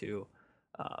other two.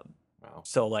 wow.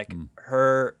 So like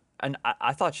her, and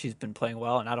I thought she's been playing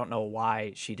well, and I don't know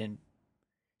why she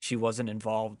wasn't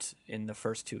involved in the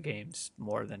first two games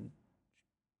more than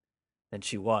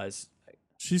she was.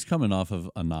 She's coming off of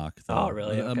a knock, though. Oh,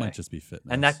 really? That Okay. might just be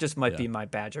fitness. And that just might be my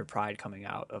Badger pride coming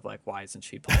out of like, why isn't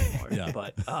she playing more? Yeah.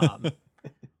 But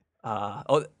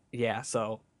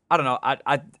so I don't know.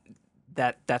 I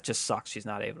that just sucks. She's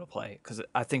not able to play, because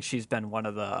I think she's been one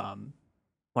of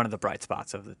the bright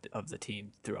spots of the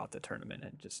team throughout the tournament,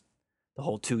 and just the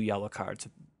whole 2 yellow cards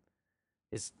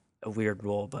is a weird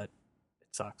rule, but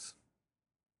it sucks.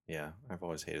 Yeah, I've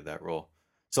always hated that rule.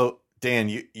 So Dan,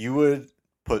 you would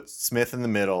put Smith in the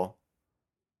middle,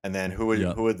 and then who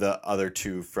would the other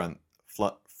two front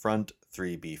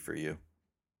three be for you?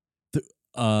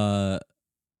 I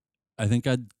think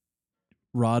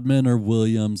Rodman or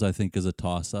Williams, I think, is a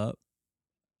toss up.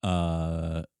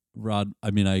 I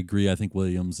agree. I think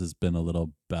Williams has been a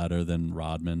little better than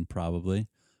Rodman, probably.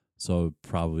 So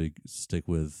probably stick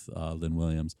with Lynn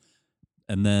Williams.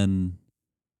 And then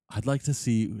I'd like to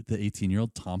see the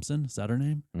 18-year-old Thompson. Is that her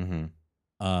name?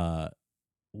 Mm-hmm.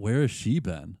 Where has she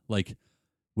been? Like,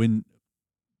 when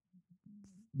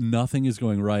nothing is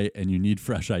going right and you need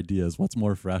fresh ideas, what's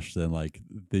more fresh than like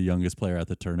the youngest player at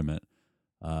the tournament,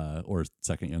 or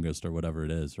second youngest, or whatever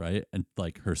it is, right? And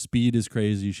like, her speed is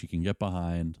crazy. She can get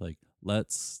behind. Like,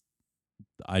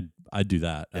 I'd do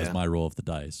that as my roll of the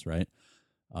dice, right?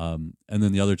 And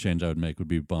then the other change I would make would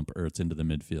be bump Ertz into the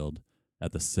midfield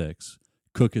at the 6.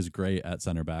 Cook is great at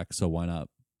center back, so why not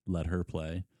let her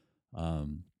play?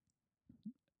 And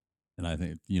I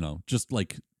think, just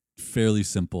like fairly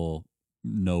simple,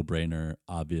 no-brainer,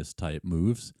 obvious type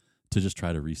moves to just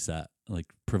try to reset, like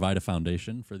provide a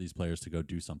foundation for these players to go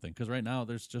do something. Because right now,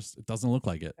 it doesn't look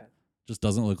like it. Just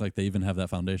doesn't look like they even have that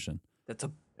foundation. That's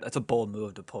a bold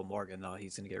move to pull Morgan, though.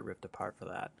 He's going to get ripped apart for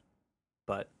that.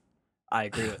 But I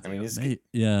agree with you. He's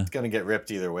going to get ripped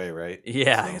either way, right?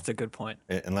 Yeah, so, that's a good point.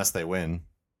 Unless they win.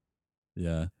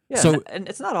 Yeah. So, and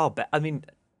it's not all bad. I mean,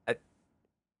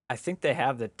 I think they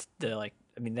have they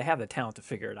have the talent to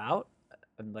figure it out,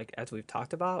 and like, as we've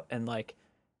talked about, and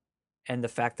the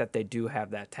fact that they do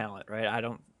have that talent, right?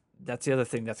 That's the other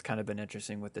thing that's kind of been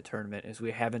interesting with the tournament, is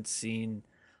we haven't seen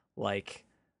like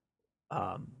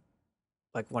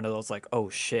one of those like, oh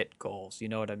shit goals, you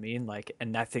know what I mean? Like,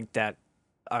 and I think that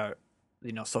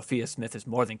Sophia Smith is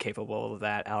more than capable of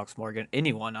that. Alex Morgan,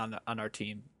 anyone on our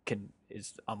team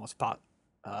is almost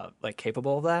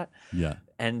capable of that. Yeah.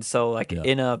 And so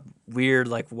in a weird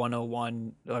like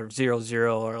 101 or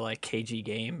 0-0 or like KG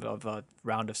game of a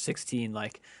round of 16,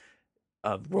 like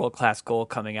a world-class goal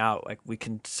coming out, like we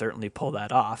can certainly pull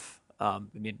that off.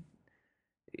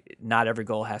 Not every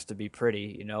goal has to be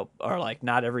pretty, or like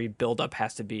not every build-up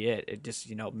has to be it. It just,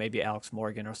 maybe Alex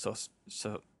Morgan or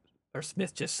or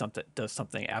Smith just does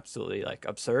something absolutely like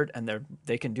absurd, and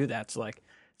they can do that. So like,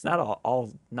 it's not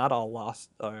all lost,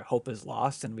 or hope is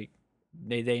lost, and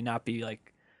they not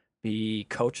be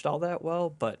coached all that well,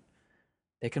 but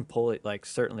they can pull it. Like,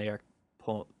 certainly are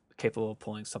capable of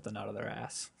pulling something out of their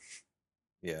ass.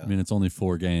 Yeah, it's only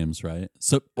 4 games, right?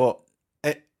 So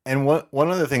and one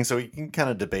other thing, so we can kind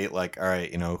of debate like, all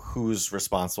right, who's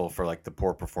responsible for like the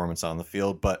poor performance on the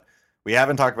field, but we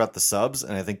haven't talked about the subs,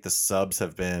 and I think the subs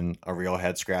have been a real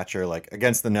head scratcher. Like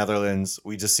against the Netherlands,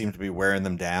 we just seem to be wearing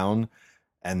them down.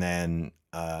 And then,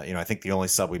 I think the only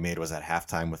sub we made was at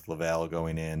halftime with Lavelle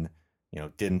going in.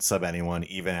 Didn't sub anyone,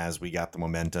 even as we got the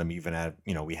momentum, even as,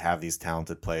 we have these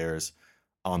talented players.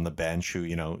 on the bench who,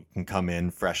 can come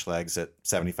in fresh legs at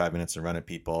 75 minutes and run at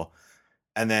people.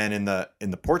 And then in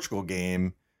the Portugal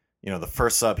game, the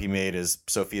first sub he made is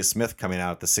Sophia Smith coming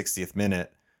out at the 60th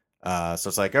minute. So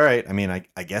it's like, all right, I mean,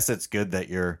 I guess it's good that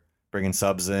you're bringing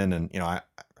subs in, and I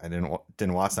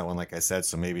didn't watch that one, like I said,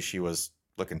 so maybe she was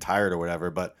looking tired or whatever,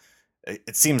 but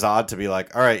it seems odd to be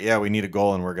like, all right, yeah, we need a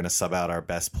goal and we're going to sub out our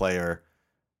best player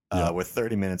with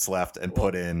 30 minutes left and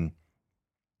put in,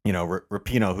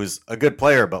 Rapinoe, who's a good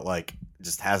player, but like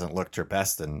just hasn't looked her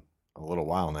best in a little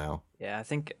while now. Yeah, I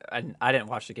think I didn't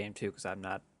watch the game too because I'm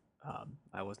not,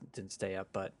 didn't stay up,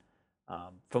 but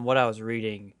from what I was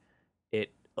reading,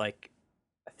 it like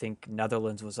I think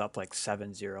Netherlands was up like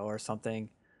 7-0 or something,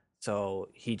 so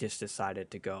he just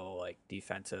decided to go like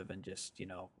defensive and just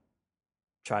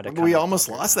try to. We almost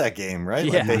lost that game, right?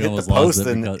 Yeah, like they hit the post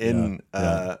in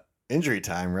injury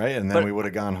time, right? And then we would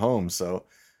have gone home. So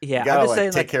you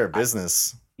gotta take care of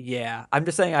business. I'm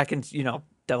just saying I can,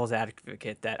 devil's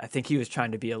advocate that I think he was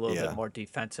trying to be a little bit more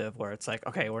defensive, where it's like,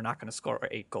 okay, we're not going to score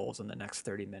 8 goals in the next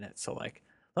 30 minutes, so like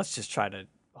let's just try to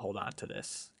hold on to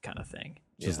this kind of thing.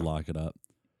 Just lock it up.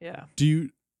 Yeah.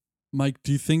 Mike,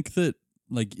 do you think that,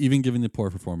 like, even given the poor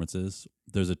performances,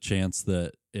 there's a chance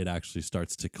that it actually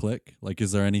starts to click? Like,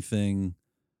 is there anything,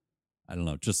 I don't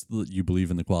know, just you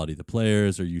believe in the quality of the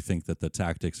players, or you think that the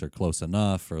tactics are close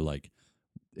enough, or like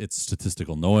it's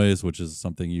statistical noise, which is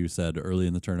something you said early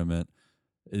in the tournament?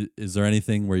 Is there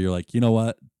anything where you're like, you know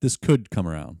what, this could come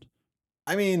around?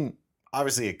 I mean,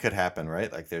 obviously it could happen,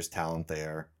 right? Like there's talent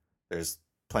there. There's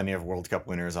plenty of World Cup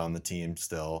winners on the team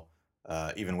still,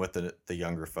 even with the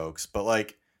younger folks. But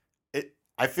like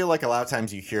I feel like a lot of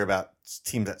times you hear about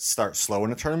teams that start slow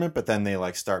in a tournament, but then they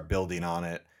like start building on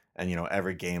it, and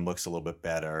every game looks a little bit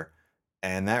better.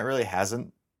 And that really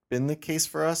hasn't been the case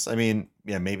for us. I mean,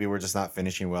 yeah, maybe we're just not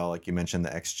finishing well, like you mentioned the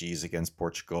XGs against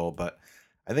Portugal, but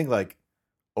I think like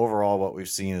overall what we've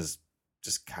seen is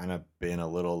just kind of been a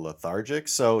little lethargic.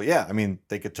 So yeah, I mean,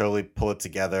 they could totally pull it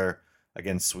together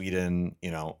against Sweden.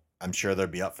 I'm sure they'll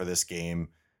be up for this game.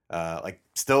 Like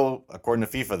still, according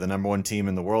to FIFA, the number 1 team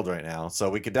in the world right now. So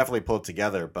we could definitely pull it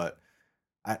together, but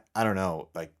I don't know.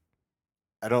 Like,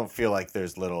 I don't feel like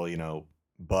there's little,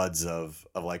 buds of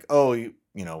like, oh,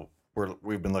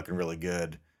 we've been looking really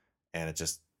good, and it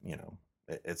just,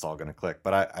 it's all going to click.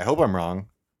 But I hope I'm wrong.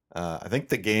 I think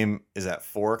the game is at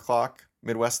 4:00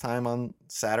 Midwest time on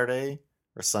Saturday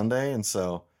or Sunday, and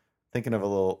so thinking of a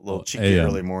little cheeky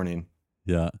early morning.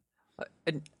 Yeah.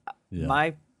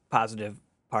 My positive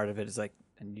part of it is like,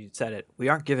 and you said it, we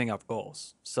aren't giving up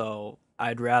goals. So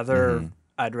I'd rather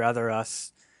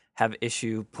us have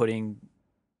issue putting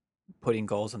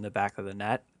goals in the back of the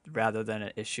net rather than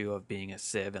an issue of being a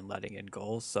sieve and letting in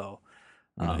goals. So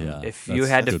if you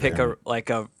had to pick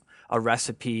a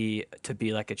recipe to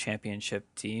be like a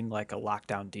championship team, like a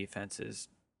lockdown defense is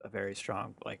a very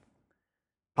strong, like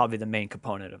probably the main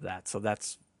component of that. So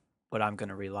that's what I'm going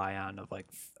to rely on, of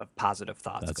positive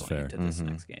thoughts going into this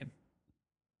next game.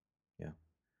 Yeah.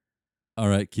 All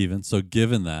right, Kevin. So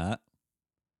given that,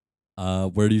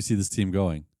 where do you see this team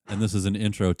going? And this is an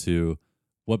intro to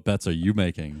what bets are you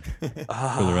making for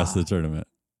the rest of the tournament?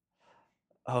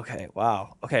 Okay.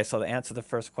 Wow. Okay. So to answer the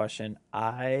first question,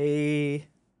 I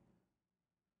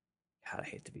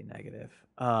hate to be negative.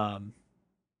 I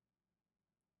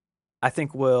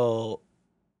think we'll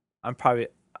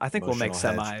make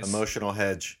semis. Emotional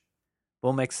hedge.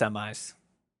 We'll make semis.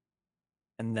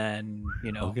 And then,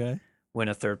 win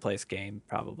a 3rd place game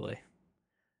probably.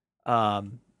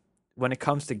 When it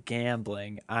comes to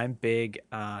gambling, I'm big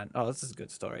on, this is a good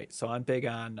story. So I'm big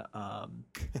on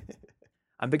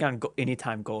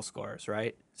anytime goal scorers,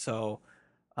 right? So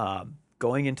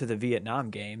going into the Vietnam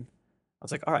game, I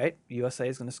was like, all right, USA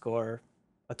is going to score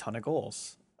a ton of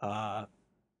goals.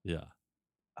 Yeah.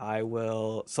 I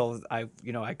will. So I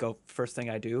go, first thing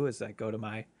I do is I go to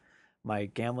my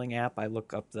gambling app. I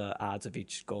look up the odds of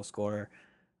each goal scorer.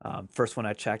 First one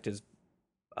I checked is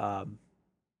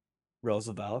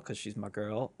Roosevelt, because she's my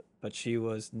girl, but she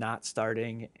was not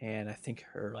starting, and I think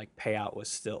her like payout was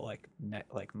still like net,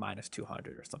 like minus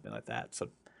 200 or something like that. So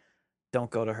don't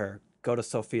go to her. Go to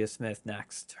Sophia Smith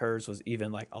next. Hers was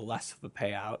even like a less of a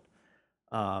payout.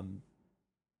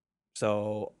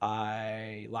 So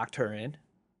I locked her in.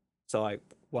 So I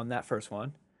won that first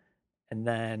one, and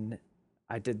then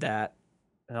I did that,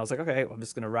 and I was like, okay, I'm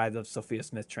just gonna ride the Sophia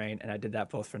Smith train, and I did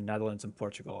that both for Netherlands and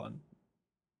Portugal, and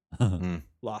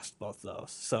lost both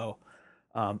those. So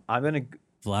I'm gonna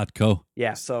Vlatko.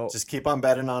 Yeah. So just keep on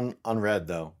betting on red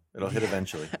though. It'll hit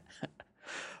eventually.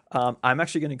 I'm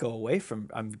actually gonna go away from.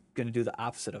 I'm gonna do the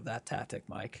opposite of that tactic,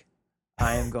 Mike.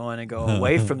 I am going to go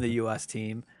away from the U.S.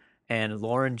 team and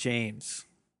Lauren James,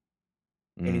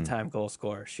 anytime goal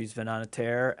scorer. She's been on a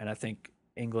tear, and I think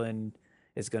England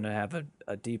is going to have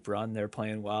a deep run. They're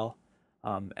playing well,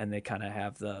 and they kind of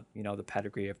have the the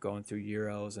pedigree of going through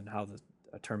Euros and how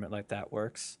a tournament like that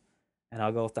works. And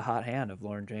I'll go with the hot hand of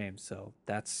Lauren James. So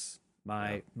that's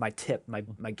my tip,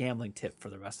 my gambling tip for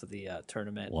the rest of the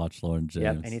tournament. Watch Lauren James.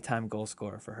 Yep, anytime goal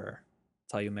scorer for her.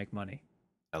 That's how you make money.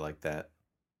 I like that.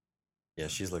 Yeah,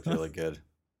 she's looked really good.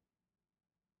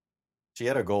 She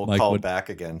had a goal called back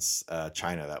against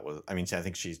China. That was, I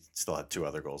think she still had 2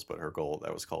 other goals, but her goal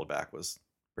that was called back was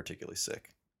particularly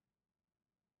sick.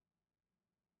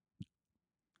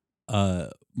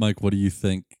 Mike, what do you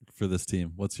think for this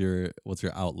team? What's your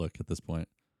outlook at this point?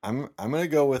 I'm gonna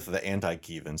go with the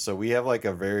anti-Kievan. So we have like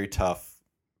a very tough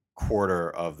quarter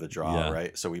of the draw,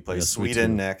 right? So we play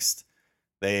Sweden next.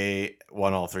 They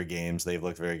won all 3 games. They've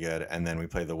looked very good, and then we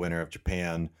play the winner of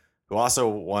Japan, who also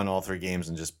won all 3 games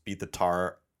and just beat the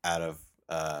tar out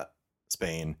of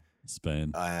Spain.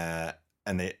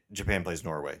 And Japan plays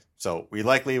Norway. So we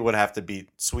likely would have to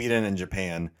beat Sweden and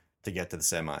Japan to get to the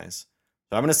semis.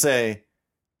 So I'm going to say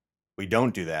we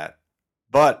don't do that.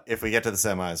 But if we get to the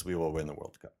semis, we will win the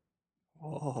World Cup.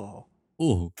 Oh.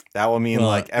 Ooh. That will mean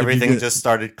everything just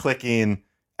started clicking.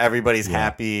 Everybody's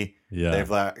happy. Yeah. They've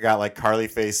got like Carly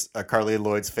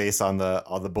Lloyd's face on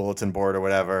the bulletin board or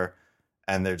whatever.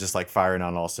 And they're just like firing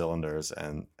on all cylinders,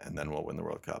 and then we'll win the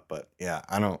World Cup. But yeah,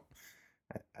 I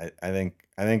think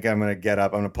I'm gonna get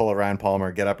up. I'm gonna pull a Ryan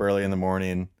Palmer, get up early in the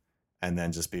morning, and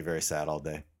then just be very sad all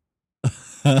day.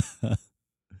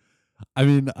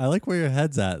 I like where your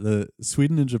head's at. The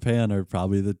Sweden and Japan are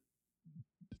probably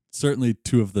certainly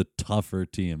 2 of the tougher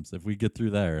teams. If we get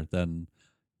through there, then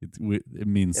it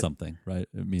means something, right?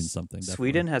 It means something.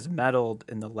 Sweden has medaled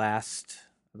in the last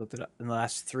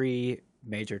 3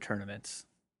 major tournaments.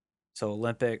 So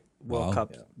Olympic, World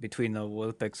Cup, between the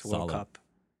Olympics, World Cup,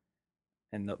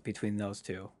 and between those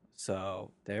 2.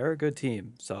 So they're a good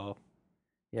team. So,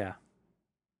 yeah.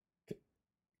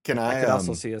 I could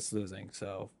also see us losing.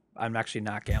 So I'm actually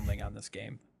not gambling on this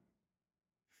game.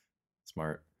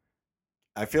 Smart.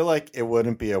 I feel like it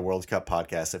wouldn't be a World Cup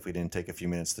podcast if we didn't take a few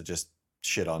minutes to just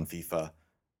shit on FIFA.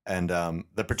 And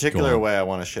the particular way I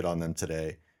want to shit on them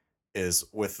today is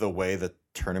with the way the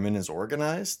tournament is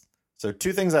organized. So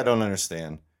 2 things I don't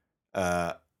understand.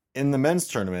 In the men's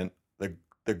tournament,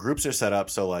 the groups are set up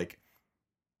so like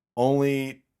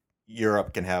only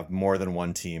Europe can have more than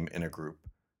 1 team in a group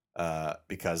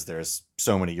because there's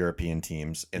so many European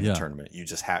teams in the tournament. You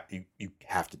just have you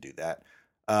have to do that.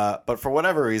 But for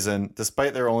whatever reason,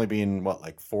 despite there only being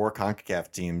 4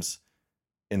 CONCACAF teams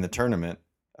in the tournament,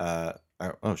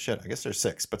 oh shit, I guess there's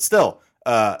 6, but still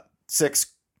 6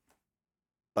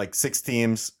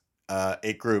 teams,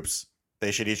 8 groups.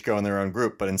 They should each go in their own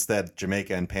group, but instead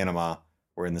Jamaica and Panama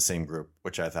were in the same group,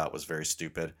 which I thought was very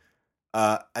stupid.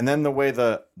 And then the way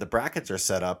the brackets are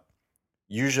set up,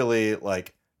 usually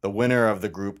like the winner of the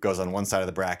group goes on one side of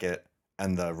the bracket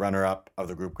and the runner-up of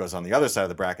the group goes on the other side of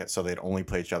the bracket, so they'd only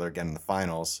play each other again in the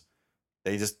finals.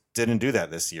 They just didn't do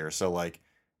that this year. So like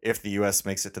if the US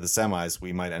makes it to the semis,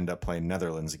 we might end up playing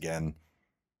Netherlands again,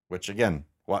 which again,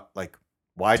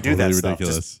 why do that stuff?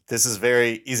 This is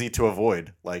very easy to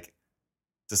avoid. Like,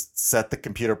 just set the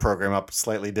computer program up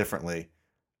slightly differently,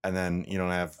 and then you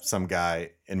don't have some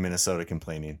guy in Minnesota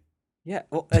complaining. Yeah,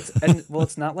 well,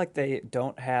 it's not like they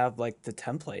don't have like the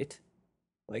template.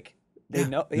 Like they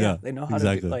know, they know how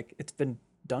to do. Like it's been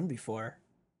done before.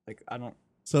 Like I don't.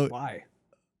 So why?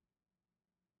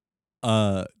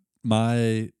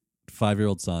 My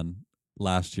 5-year-old son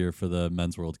last year for the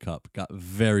Men's World Cup got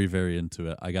very, very into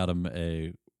it. I got him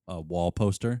a wall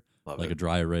poster, a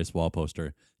dry erase wall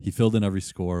poster. He filled in every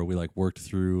score. We worked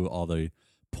through all the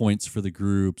points for the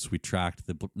groups. We tracked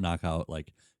the knockout.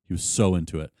 He was so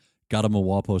into it. Got him a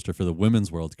wall poster for the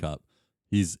Women's World Cup.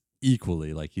 He's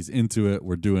equally he's into it.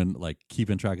 We're doing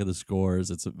keeping track of the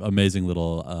scores. It's an amazing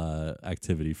little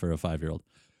activity for a 5-year-old.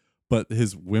 But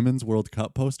his Women's World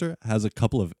Cup poster has a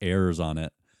couple of errors on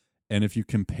it. And if you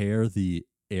compare the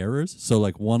errors, so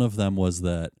one of them was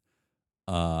that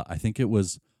I think it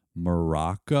was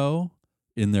Morocco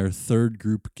in their 3rd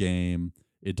group game.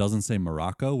 It doesn't say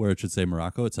Morocco where it should say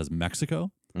Morocco. It says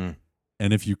Mexico. And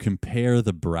if you compare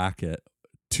the bracket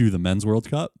to the Men's World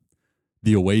Cup,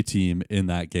 the away team in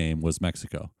that game was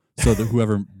Mexico. So that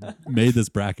whoever made this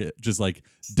bracket just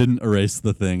didn't erase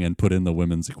the thing and put in the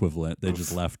women's equivalent. They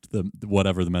just left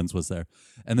whatever the men's was there.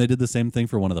 And they did the same thing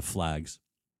for one of the flags.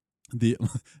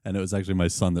 And it was actually my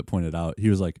son that pointed out. He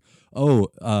was like, "Oh,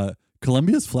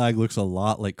 Colombia's flag looks a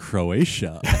lot like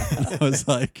Croatia. I was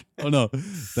like, oh no,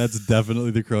 that's definitely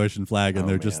the Croatian flag, and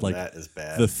they're just like that is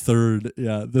bad.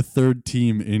 the third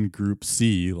team in Group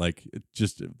C. Like,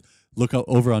 just look out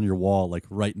over on your wall, like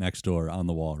right next door on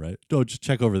the wall, right? Don't just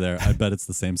check over there. I bet it's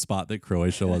the same spot that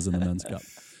Croatia was in the men's cup.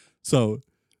 So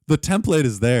the template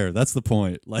is there. That's the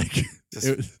point. Like,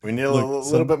 we need a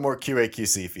little bit more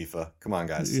QA/QC, FIFA. Come on,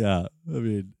 guys. Yeah, I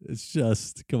mean, it's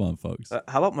just come on, folks.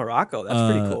 How about Morocco?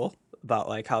 That's pretty cool. About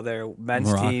like how their men's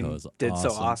Morocco team is did so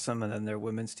awesome. awesome, and then their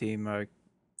women's team are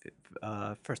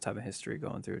first time in history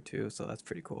going through too. So that's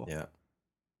pretty cool. Yeah,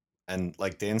 and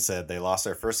like Dan said, they lost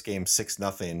their first game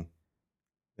 6-0. I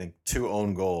think 2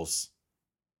 own goals.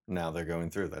 Now they're going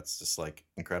through. That's just like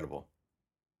incredible.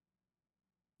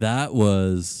 That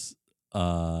was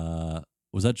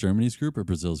that Germany's group or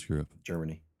Brazil's group?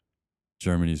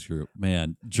 Germany's group.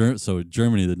 Man, so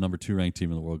Germany, the number 2 ranked team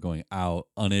in the world, going out,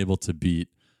 unable to beat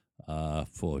I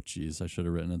should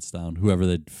have written this down. Whoever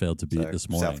they failed to beat this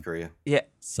morning. South Korea. Yeah.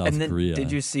 South Korea.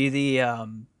 Did you see the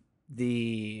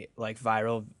like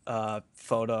viral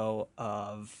photo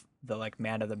of the like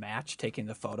man of the match, taking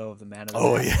the photo of the man of the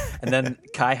match? Yeah. And then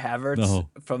Kai Havertz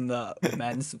from the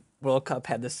men's World Cup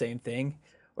had the same thing.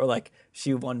 Or like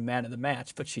she won man of the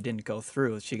match, but she didn't go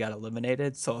through. She got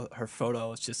eliminated. So her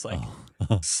photo was just like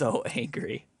so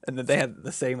angry. And then they had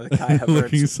the same with Kai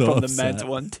Havertz so from the upset. men's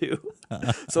one too.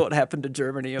 So it happened to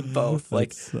Germany in both.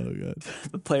 Like so good.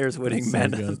 the players winning That's so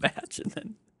man good. of the match and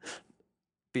then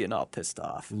being all pissed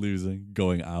off. Losing,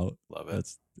 going out. Love it.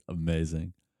 That's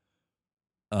amazing.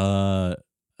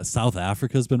 South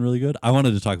Africa's been really good. I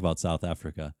wanted to talk about South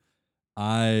Africa.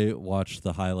 I watched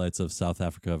the highlights of South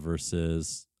Africa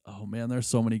versus, oh man, there's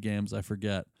so many games I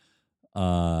forget.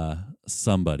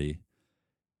 Somebody.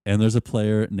 And there's a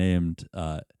player named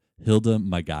Hilda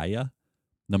Magaya,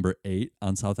 number 8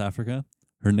 on South Africa.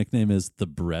 Her nickname is the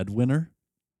Breadwinner.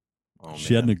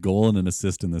 She had a goal and an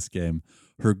assist in this game.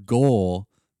 Her goal,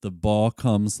 the ball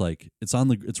comes like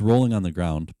it's rolling on the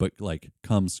ground, but like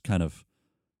comes kind of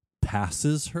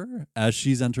passes her as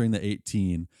she's entering the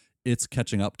 18. It's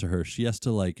catching up to her. She has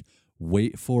to like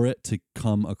wait for it to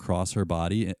come across her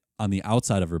body on the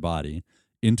outside of her body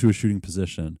into a shooting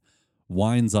position,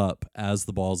 winds up as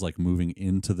the ball's like moving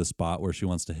into the spot where she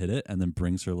wants to hit it, and then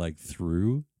brings her leg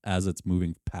through as it's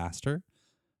moving past her.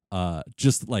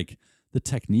 Just like the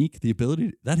technique, the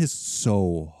ability, that is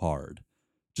so hard.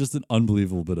 Just an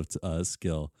unbelievable bit of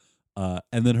skill. And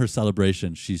then her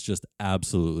celebration, she's just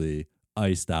absolutely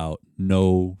iced out,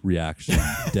 no reaction,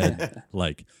 dead,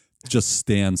 like just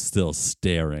stands still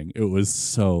staring. It was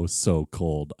so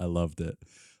cold. I loved it.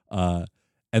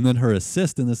 And then her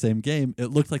assist in the same game, it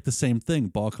looked like the same thing.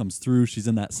 Ball comes through, she's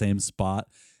in that same spot,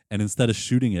 and instead of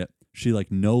shooting it, she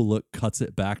like no look cuts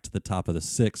it back to the top of the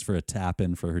 6 for a tap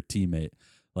in for her teammate,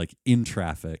 like in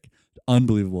traffic.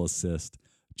 Unbelievable assist.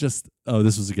 Just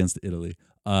this was against Italy.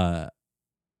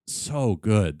 So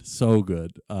good.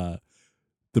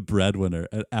 The breadwinner.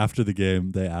 And after the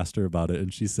game, they asked her about it,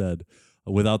 and she said,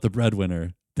 "Without the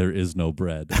breadwinner, there is no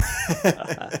bread."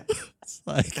 It's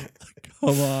like,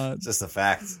 come on. Just a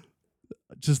fact.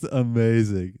 Just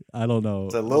amazing. I don't know.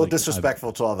 It's a little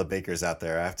disrespectful to all the bakers out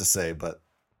there, I have to say, but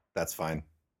that's fine.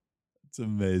 It's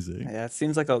amazing. Yeah, it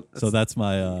seems like a. So that's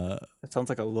my. It sounds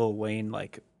like a Lil Wayne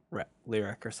like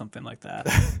lyric or something like that.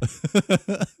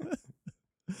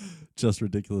 Just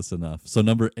ridiculous enough. So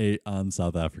number 8 on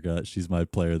South Africa. She's my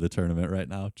player of the tournament right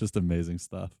now. Just amazing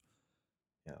stuff.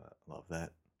 Yeah, love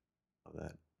that.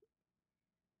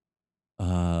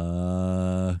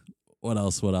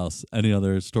 What else? Any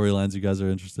other storylines you guys are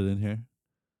interested in here?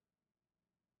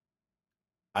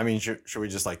 I mean, should we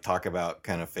just like talk about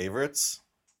kind of favorites?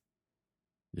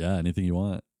 Yeah, anything you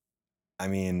want. I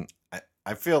mean,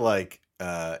 I feel like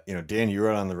Dan, you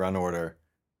wrote on the run order,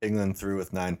 England through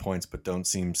with 9 points, but don't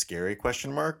seem scary ?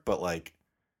 But like,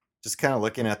 just kind of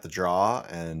looking at the draw,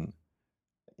 and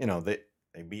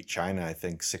they beat China, I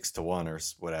think 6-1 or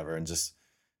whatever, and just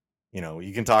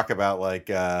you can talk about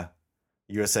like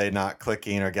USA not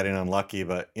clicking or getting unlucky,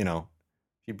 but if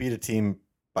you beat a team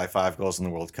by 5 goals in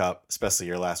the World Cup, especially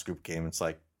your last group game, it's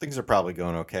like things are probably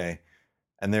going okay,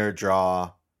 and their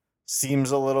draw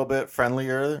seems a little bit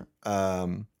friendlier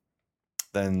than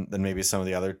maybe some of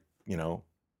the other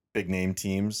big name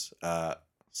teams.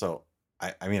 So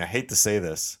I mean, I hate to say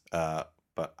this,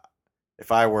 but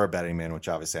if I were a betting man, which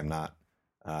obviously I'm not,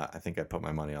 I think I'd put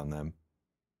my money on them.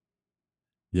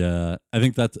 Yeah, I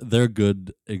think they're a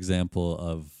good example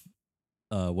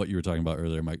of what you were talking about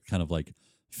earlier, Mike, kind of like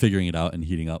figuring it out and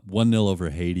heating up. 1-0 over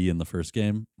Haiti in the first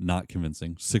game, not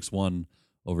convincing. 6-1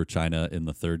 over China in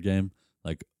the third game.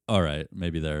 Like, all right,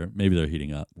 maybe they're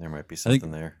heating up. There might be I think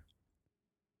something there.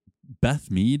 Beth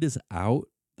Mead is out.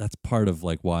 That's part of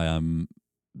like why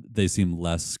they seem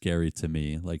less scary to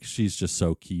me. Like she's just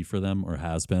so key for them, or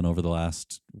has been over the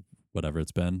last whatever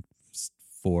it's been,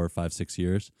 4, 5, 6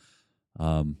 years.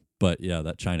 But yeah,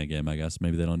 that China game, I guess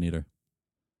maybe they don't need her.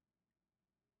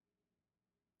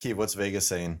 Keith, what's Vegas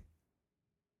saying?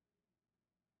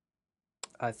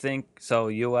 I think so.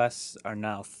 U.S. are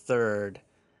now third,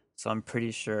 so I'm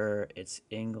pretty sure it's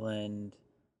England,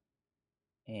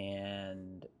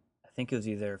 and I think it was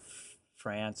either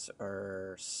France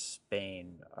or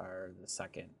Spain are the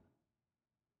second.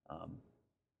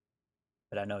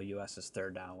 But I know U.S. is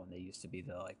third now when they used to be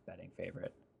the like betting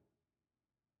favorite.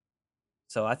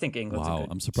 So I think England's a Wow, good.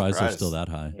 I'm surprised they're still that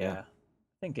high. Yeah,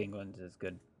 I think England is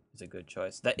good. Is a good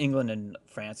choice. That England and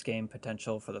France game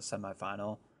potential for the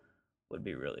semifinal would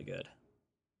be really good.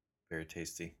 Very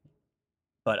tasty.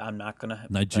 But I'm not gonna.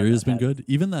 Nigeria's been good.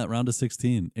 Even that round of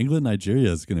 16, England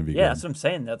Nigeria is going to be good. Yeah, that's what I'm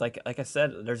saying. That like I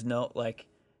said, there's no like,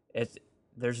 it's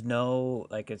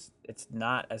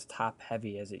not as top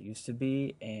heavy as it used to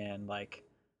be, and like,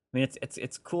 I mean,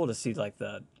 it's cool to see like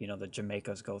the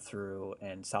Jamaicas go through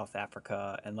and South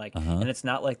Africa and like, and it's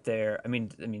not like I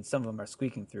mean some of them are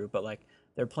squeaking through, but like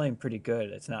they're playing pretty good.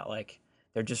 It's not like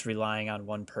they're just relying on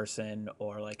one person,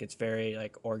 or like it's very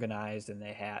like organized, and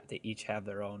they each have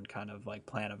their own kind of like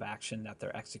plan of action that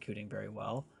they're executing very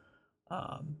well.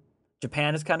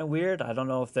 Japan is kind of weird. I don't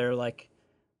know if they're like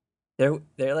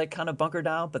kind of bunker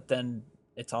down, but then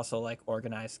it's also like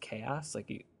organized chaos.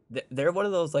 Like they're one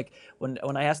of those like when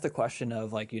I ask the question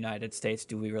of like United States,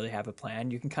 do we really have a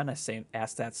plan? You can kind of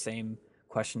ask that same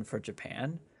question for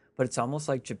Japan, but it's almost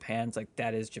like Japan's like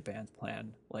that is Japan's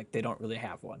plan. Like they don't really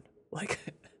have one. Like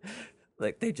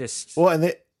like they just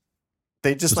and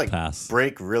they just like pass.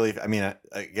 Break really. I mean,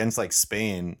 against like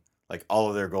Spain, like all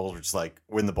of their goals were just like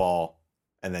win the ball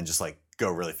and then just like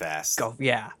go really fast.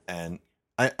 And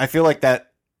I feel like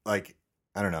that, like,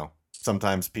 I don't know.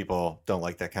 Sometimes people don't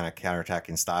like that kind of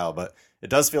counterattacking style, but it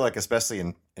does feel like, especially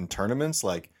in tournaments,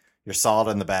 like you're solid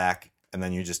in the back and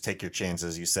then you just take your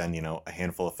chances. You send, a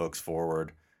handful of folks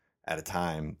forward at a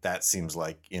time. That seems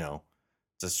like,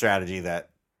 it's a strategy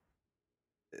that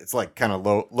it's like kind of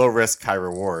low risk, high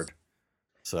reward.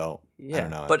 So yeah, I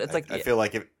don't know. But it's like, I feel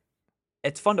like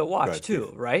it's fun to watch too,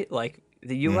 Steve. right? Like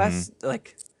the U.S.,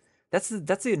 like that's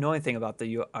the annoying thing about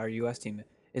our U.S. team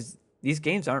is these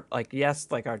games aren't like, yes,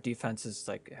 like our defense is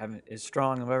like is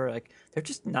strong and whatever. Like they're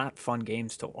just not fun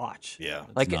games to watch. Yeah.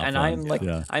 Like, and I'm like,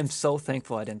 Yeah. I'm so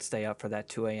thankful I didn't stay up for that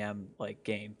 2 a.m. like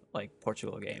game, like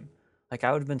Portugal game. Like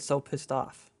I would have been so pissed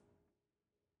off.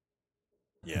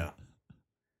 Yeah.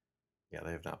 Yeah,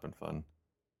 they have not been fun.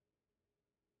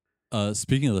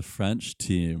 Speaking of the French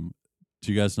team,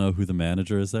 do you guys know who the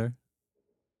manager is there?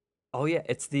 Oh yeah,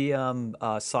 it's the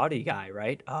Saudi guy,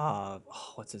 right?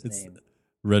 What's his name?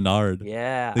 Renard.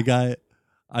 Yeah. The guy,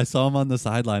 I saw him on the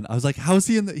sideline. I was like, how is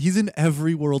he he's in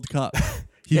every World Cup.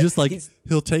 He just like,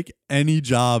 he'll take any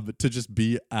job to just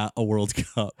be at a World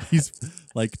Cup. He's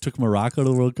like took Morocco to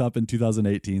the World Cup in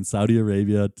 2018, Saudi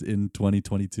Arabia in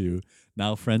 2022,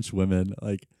 now French women,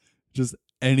 like just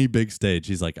any big stage.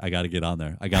 He's like, I got to get on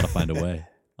there. I got to find a way.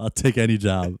 I'll take any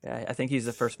job. Yeah, I think he's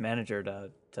the first manager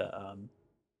to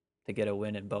get a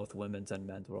win in both women's and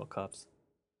men's World Cups.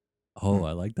 Oh,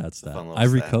 I like that stat. Fun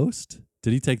Ivory stat. Coast?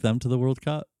 Did he take them to the World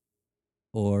Cup?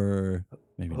 Or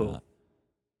maybe not.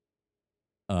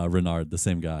 Renard, the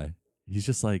same guy. He's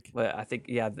just like. But I think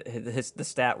the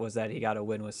stat was that he got a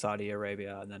win with Saudi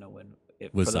Arabia and then a win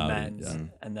with for Saudi, the men's, yeah.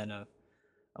 and then a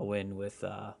win with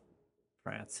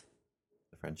France.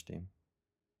 The French team.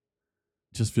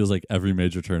 Just feels like every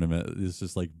major tournament is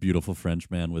just like beautiful French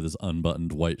man with his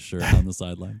unbuttoned white shirt on the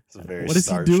sideline. What is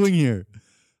starched. he doing here?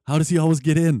 How does he always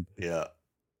get in? Yeah.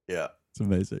 Yeah. It's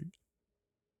amazing.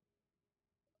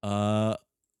 What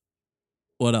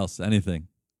else? Anything?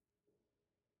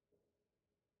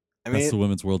 I mean, That's the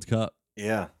Women's World Cup.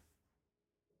 Yeah.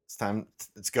 It's time.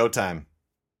 It's go time.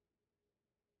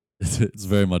 It's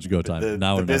very much go time.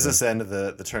 The business end of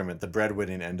the tournament, the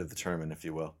breadwinning end of the tournament, if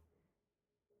you will.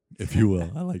 If you will.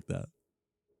 I like that.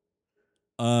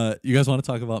 You guys want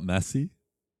to talk about Messi?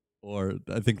 Or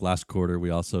I think last quarter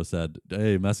we also said,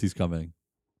 hey, Messi's coming.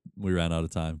 We ran out of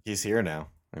time. He's here now.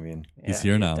 I mean, he's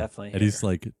here now. Definitely and he's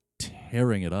like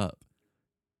tearing it up.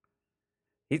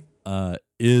 He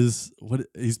he's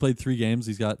played 3 games.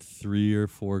 He's got 3 or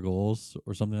 4 goals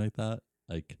or something like that.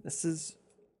 Like this is.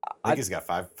 I think he's got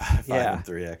five and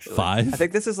 3 actually. 5? I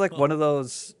think this is like one of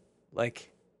those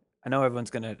like. I know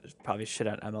everyone's gonna probably shit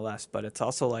on MLS, but it's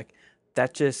also like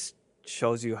that just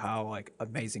shows you how like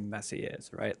amazing Messi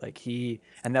is, right? Like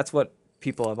and that's what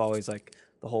people have always like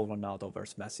the whole Ronaldo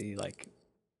versus Messi like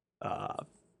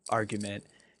argument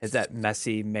is that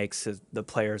Messi makes the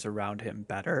players around him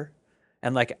better.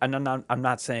 And like, I'm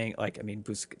not saying like, I mean,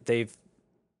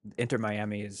 Inter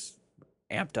Miami has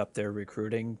amped up their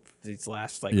recruiting these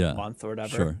last like Yeah, month or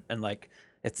whatever. sure. And like,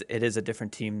 it is a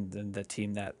different team than the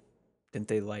team that weren't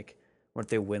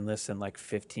they winless in like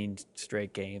 15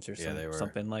 straight games or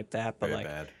something like that. But like,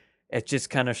 bad. it just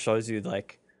kind of shows you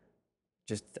like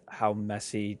just how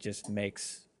Messi just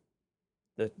makes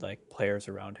the like players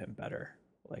around him better.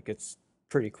 Like it's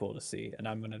pretty cool to see, and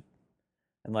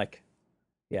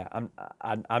yeah,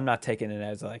 I'm not taking it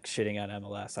as like shitting on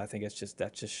MLS. I think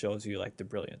that just shows you like the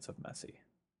brilliance of Messi,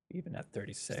 even at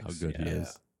 36. How good he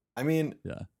is. I mean,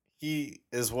 yeah, he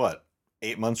is what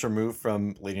 8 months removed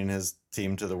from leading his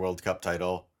team to the World Cup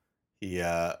title. He,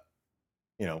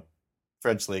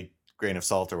 French league grain of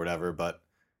salt or whatever, but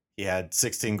he had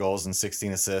 16 goals and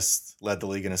 16 assists, led the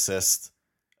league in assists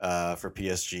for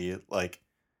PSG. Like,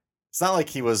 it's not like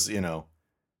he was,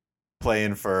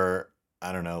 playing for,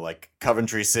 I don't know, like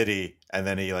Coventry City, and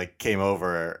then he like came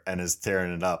over and is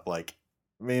tearing it up. Like,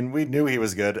 I mean, we knew he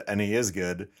was good, and he is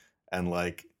good, and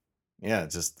like, yeah,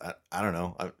 just I don't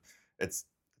know, it's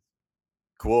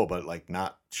cool, but like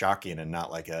not shocking, and not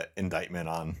like a indictment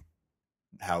on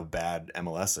how bad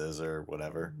MLS is or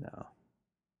whatever. No.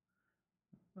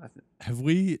 Have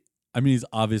we? I mean, he's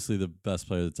obviously the best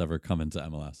player that's ever come into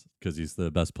MLS because he's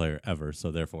the best player ever. So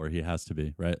therefore, he has to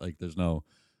be, right? Like, there's no.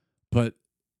 But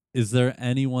is there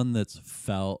anyone that's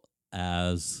felt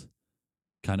as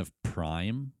kind of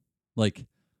prime? Like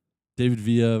David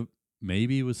Villa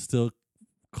maybe was still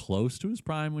close to his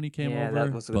prime when he came over. Yeah,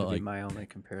 that was going to be my only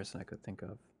comparison I could think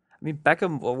of. I mean,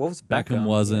 Beckham. What was Beckham? Beckham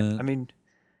wasn't. Yeah, I mean,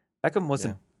 Beckham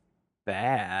wasn't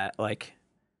bad. Like,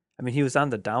 I mean, he was on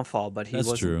the downfall, but he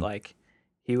wasn't like.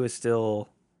 He was still,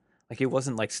 like, he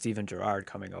wasn't like Steven Gerrard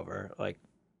coming over. Like,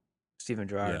 Steven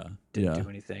Gerrard didn't do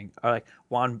anything. Or like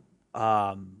Juan,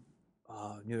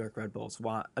 New York Red Bulls.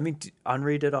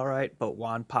 Henry did all right, but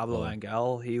Juan Pablo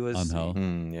Angel, he was.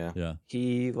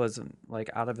 He wasn't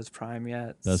like out of his prime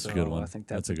yet. That's a good one. I think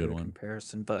that's a good one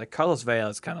comparison. But like, Carlos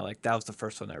Vela is kind of like that was the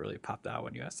first one that really popped out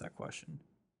when you asked that question.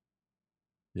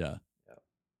 Yeah.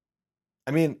 I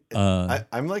mean,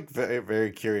 I'm like very, very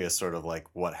curious, sort of like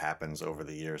what happens over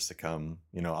the years to come.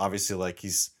 Obviously, like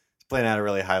he's playing at a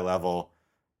really high level,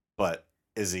 but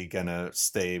is he gonna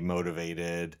stay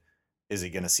motivated? Is he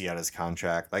gonna see out his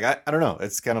contract? Like I don't know.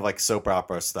 It's kind of like soap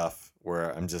opera stuff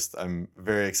where I'm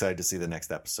very excited to see the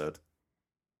next episode.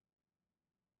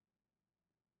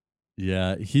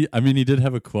 Yeah, he did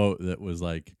have a quote that was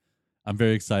like, "I'm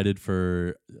very excited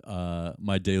for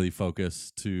my daily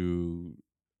focus to."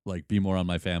 Like be more on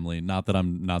my family. Not that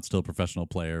I'm not still a professional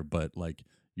player, but like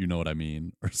you know what I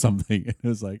mean, or something. It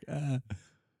was like, yeah,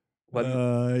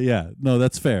 no,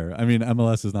 that's fair. I mean,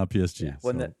 MLS is not PSG.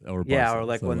 Yeah, or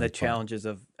like when the challenges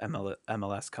of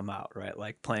MLS come out, right?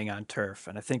 Like playing on turf,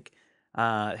 and I think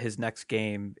his next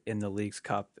game in the Leagues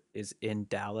Cup is in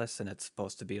Dallas, and it's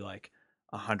supposed to be like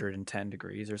 110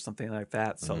 degrees or something like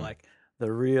that. So like.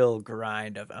 The real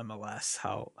grind of MLS,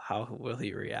 how will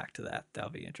he react to that? That'll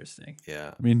be interesting.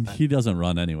 Yeah, I mean, he doesn't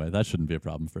run anyway. That shouldn't be a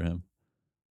problem for him.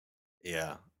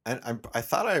 Yeah, and I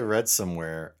thought I read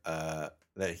somewhere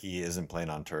that he isn't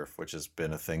playing on turf, which has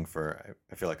been a thing for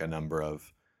I feel like a number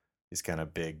of these kind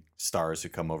of big stars who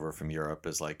come over from Europe.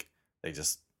 Is like they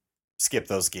just skip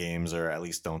those games or at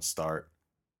least don't start.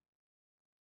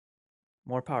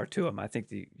 More power to him. I think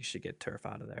you should get turf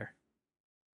out of there.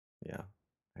 Yeah.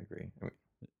 I agree.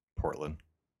 Portland.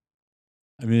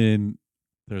 I mean,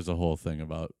 there's a whole thing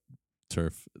about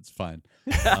turf. It's fine.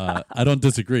 I don't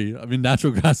disagree. I mean,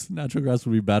 natural grass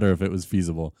would be better if it was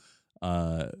feasible.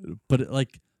 But it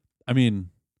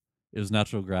was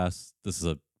natural grass. This is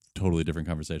a totally different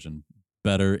conversation.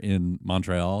 Better in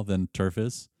Montreal than turf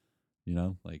is,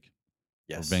 like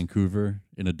or Vancouver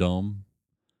in a dome.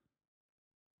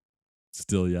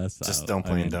 Still, yes. Just don't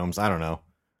play in domes. I don't know.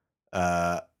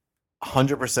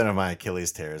 100% of my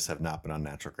Achilles tears have not been on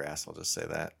natural grass. I'll just say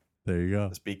that. There you go.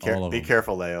 Just be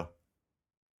careful, Leo.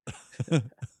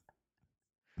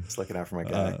 Just looking out for my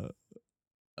guy.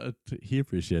 He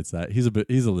appreciates that. He's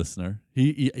a listener.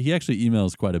 He actually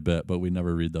emails quite a bit, but we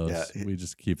never read those. Yeah, we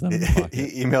just keep them in the pocket.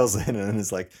 He emails in and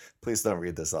is like, "Please don't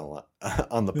read this on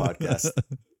the podcast."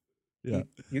 Yeah,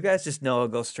 you guys just know it'll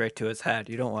go straight to his head.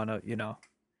 You don't want to, you don't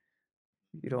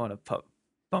want to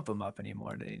bump him up any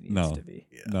more than he needs to be.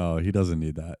 Yeah. No, he doesn't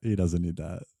need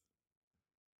that.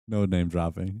 No name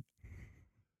dropping.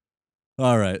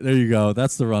 All right, there you go.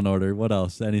 That's the run order. What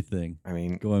else? Anything? I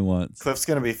mean, Going once. Cliff's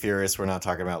gonna be furious. We're not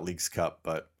talking about Leagues Cup,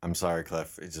 but I'm sorry,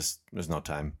 Cliff. There's no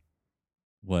time.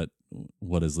 What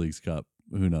is Leagues Cup?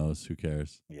 Who knows? Who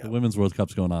cares? Yeah. The Women's World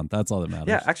Cup's going on. That's all that matters.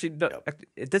 Yeah, actually, no,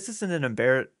 this isn't an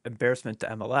embarrassment to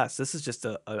MLS. This is just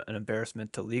an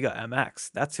embarrassment to Liga MX.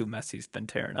 That's who Messi's been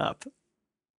tearing up.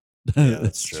 Yeah,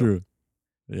 that's true.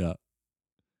 Yeah,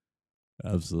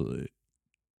 absolutely.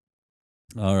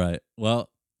 All right.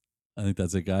 Well, I think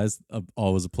that's it, guys.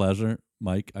 Always a pleasure.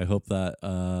 Mike, I hope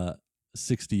that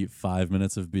 65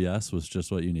 minutes of BS was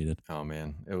just what you needed. Oh,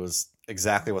 man. It was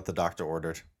exactly what the doctor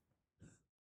ordered.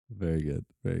 Very good.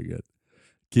 Very good.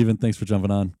 Kevin, thanks for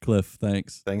jumping on. Cliff,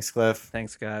 thanks. Thanks, Cliff.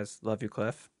 Thanks, guys. Love you,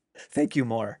 Cliff. Thank you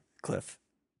more, Cliff.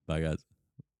 Bye, guys.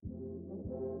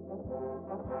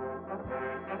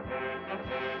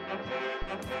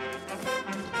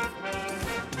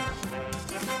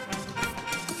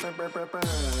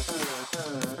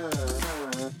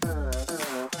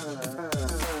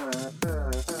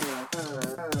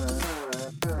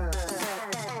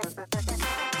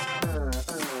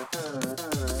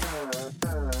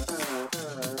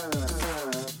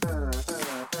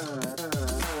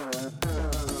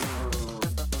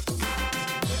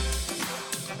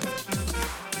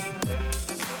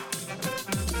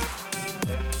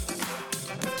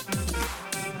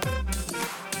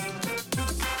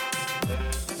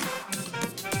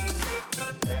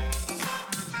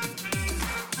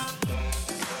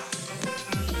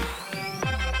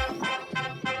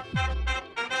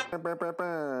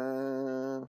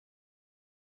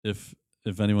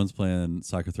 If anyone's playing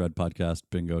Soccer Thread podcast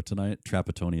bingo tonight,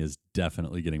 Trapattoni is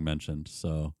definitely getting mentioned,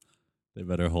 so they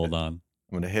better hold on.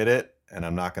 I'm going to hit it, and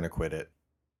I'm not going to quit it.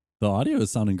 The audio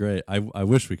is sounding great. I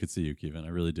wish we could see you, Kevin. I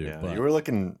really do. Yeah, but you were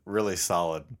looking really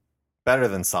solid. Better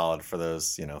than solid for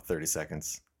those, 30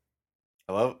 seconds.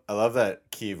 I love that,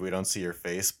 Keeve, we don't see your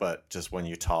face, but just when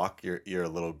you talk, you're a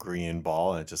little green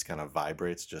ball, and it just kind of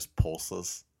vibrates, just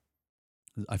pulses.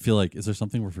 I feel like, is there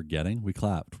something we're forgetting? We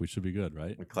clapped. We should be good,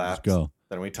 right? We clapped. Just go.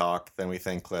 Then we talk. Then we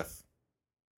thank Cliff.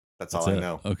 That's all it. I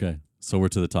know. Okay. So we're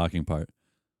to the talking part.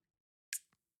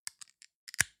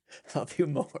 Love you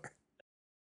more.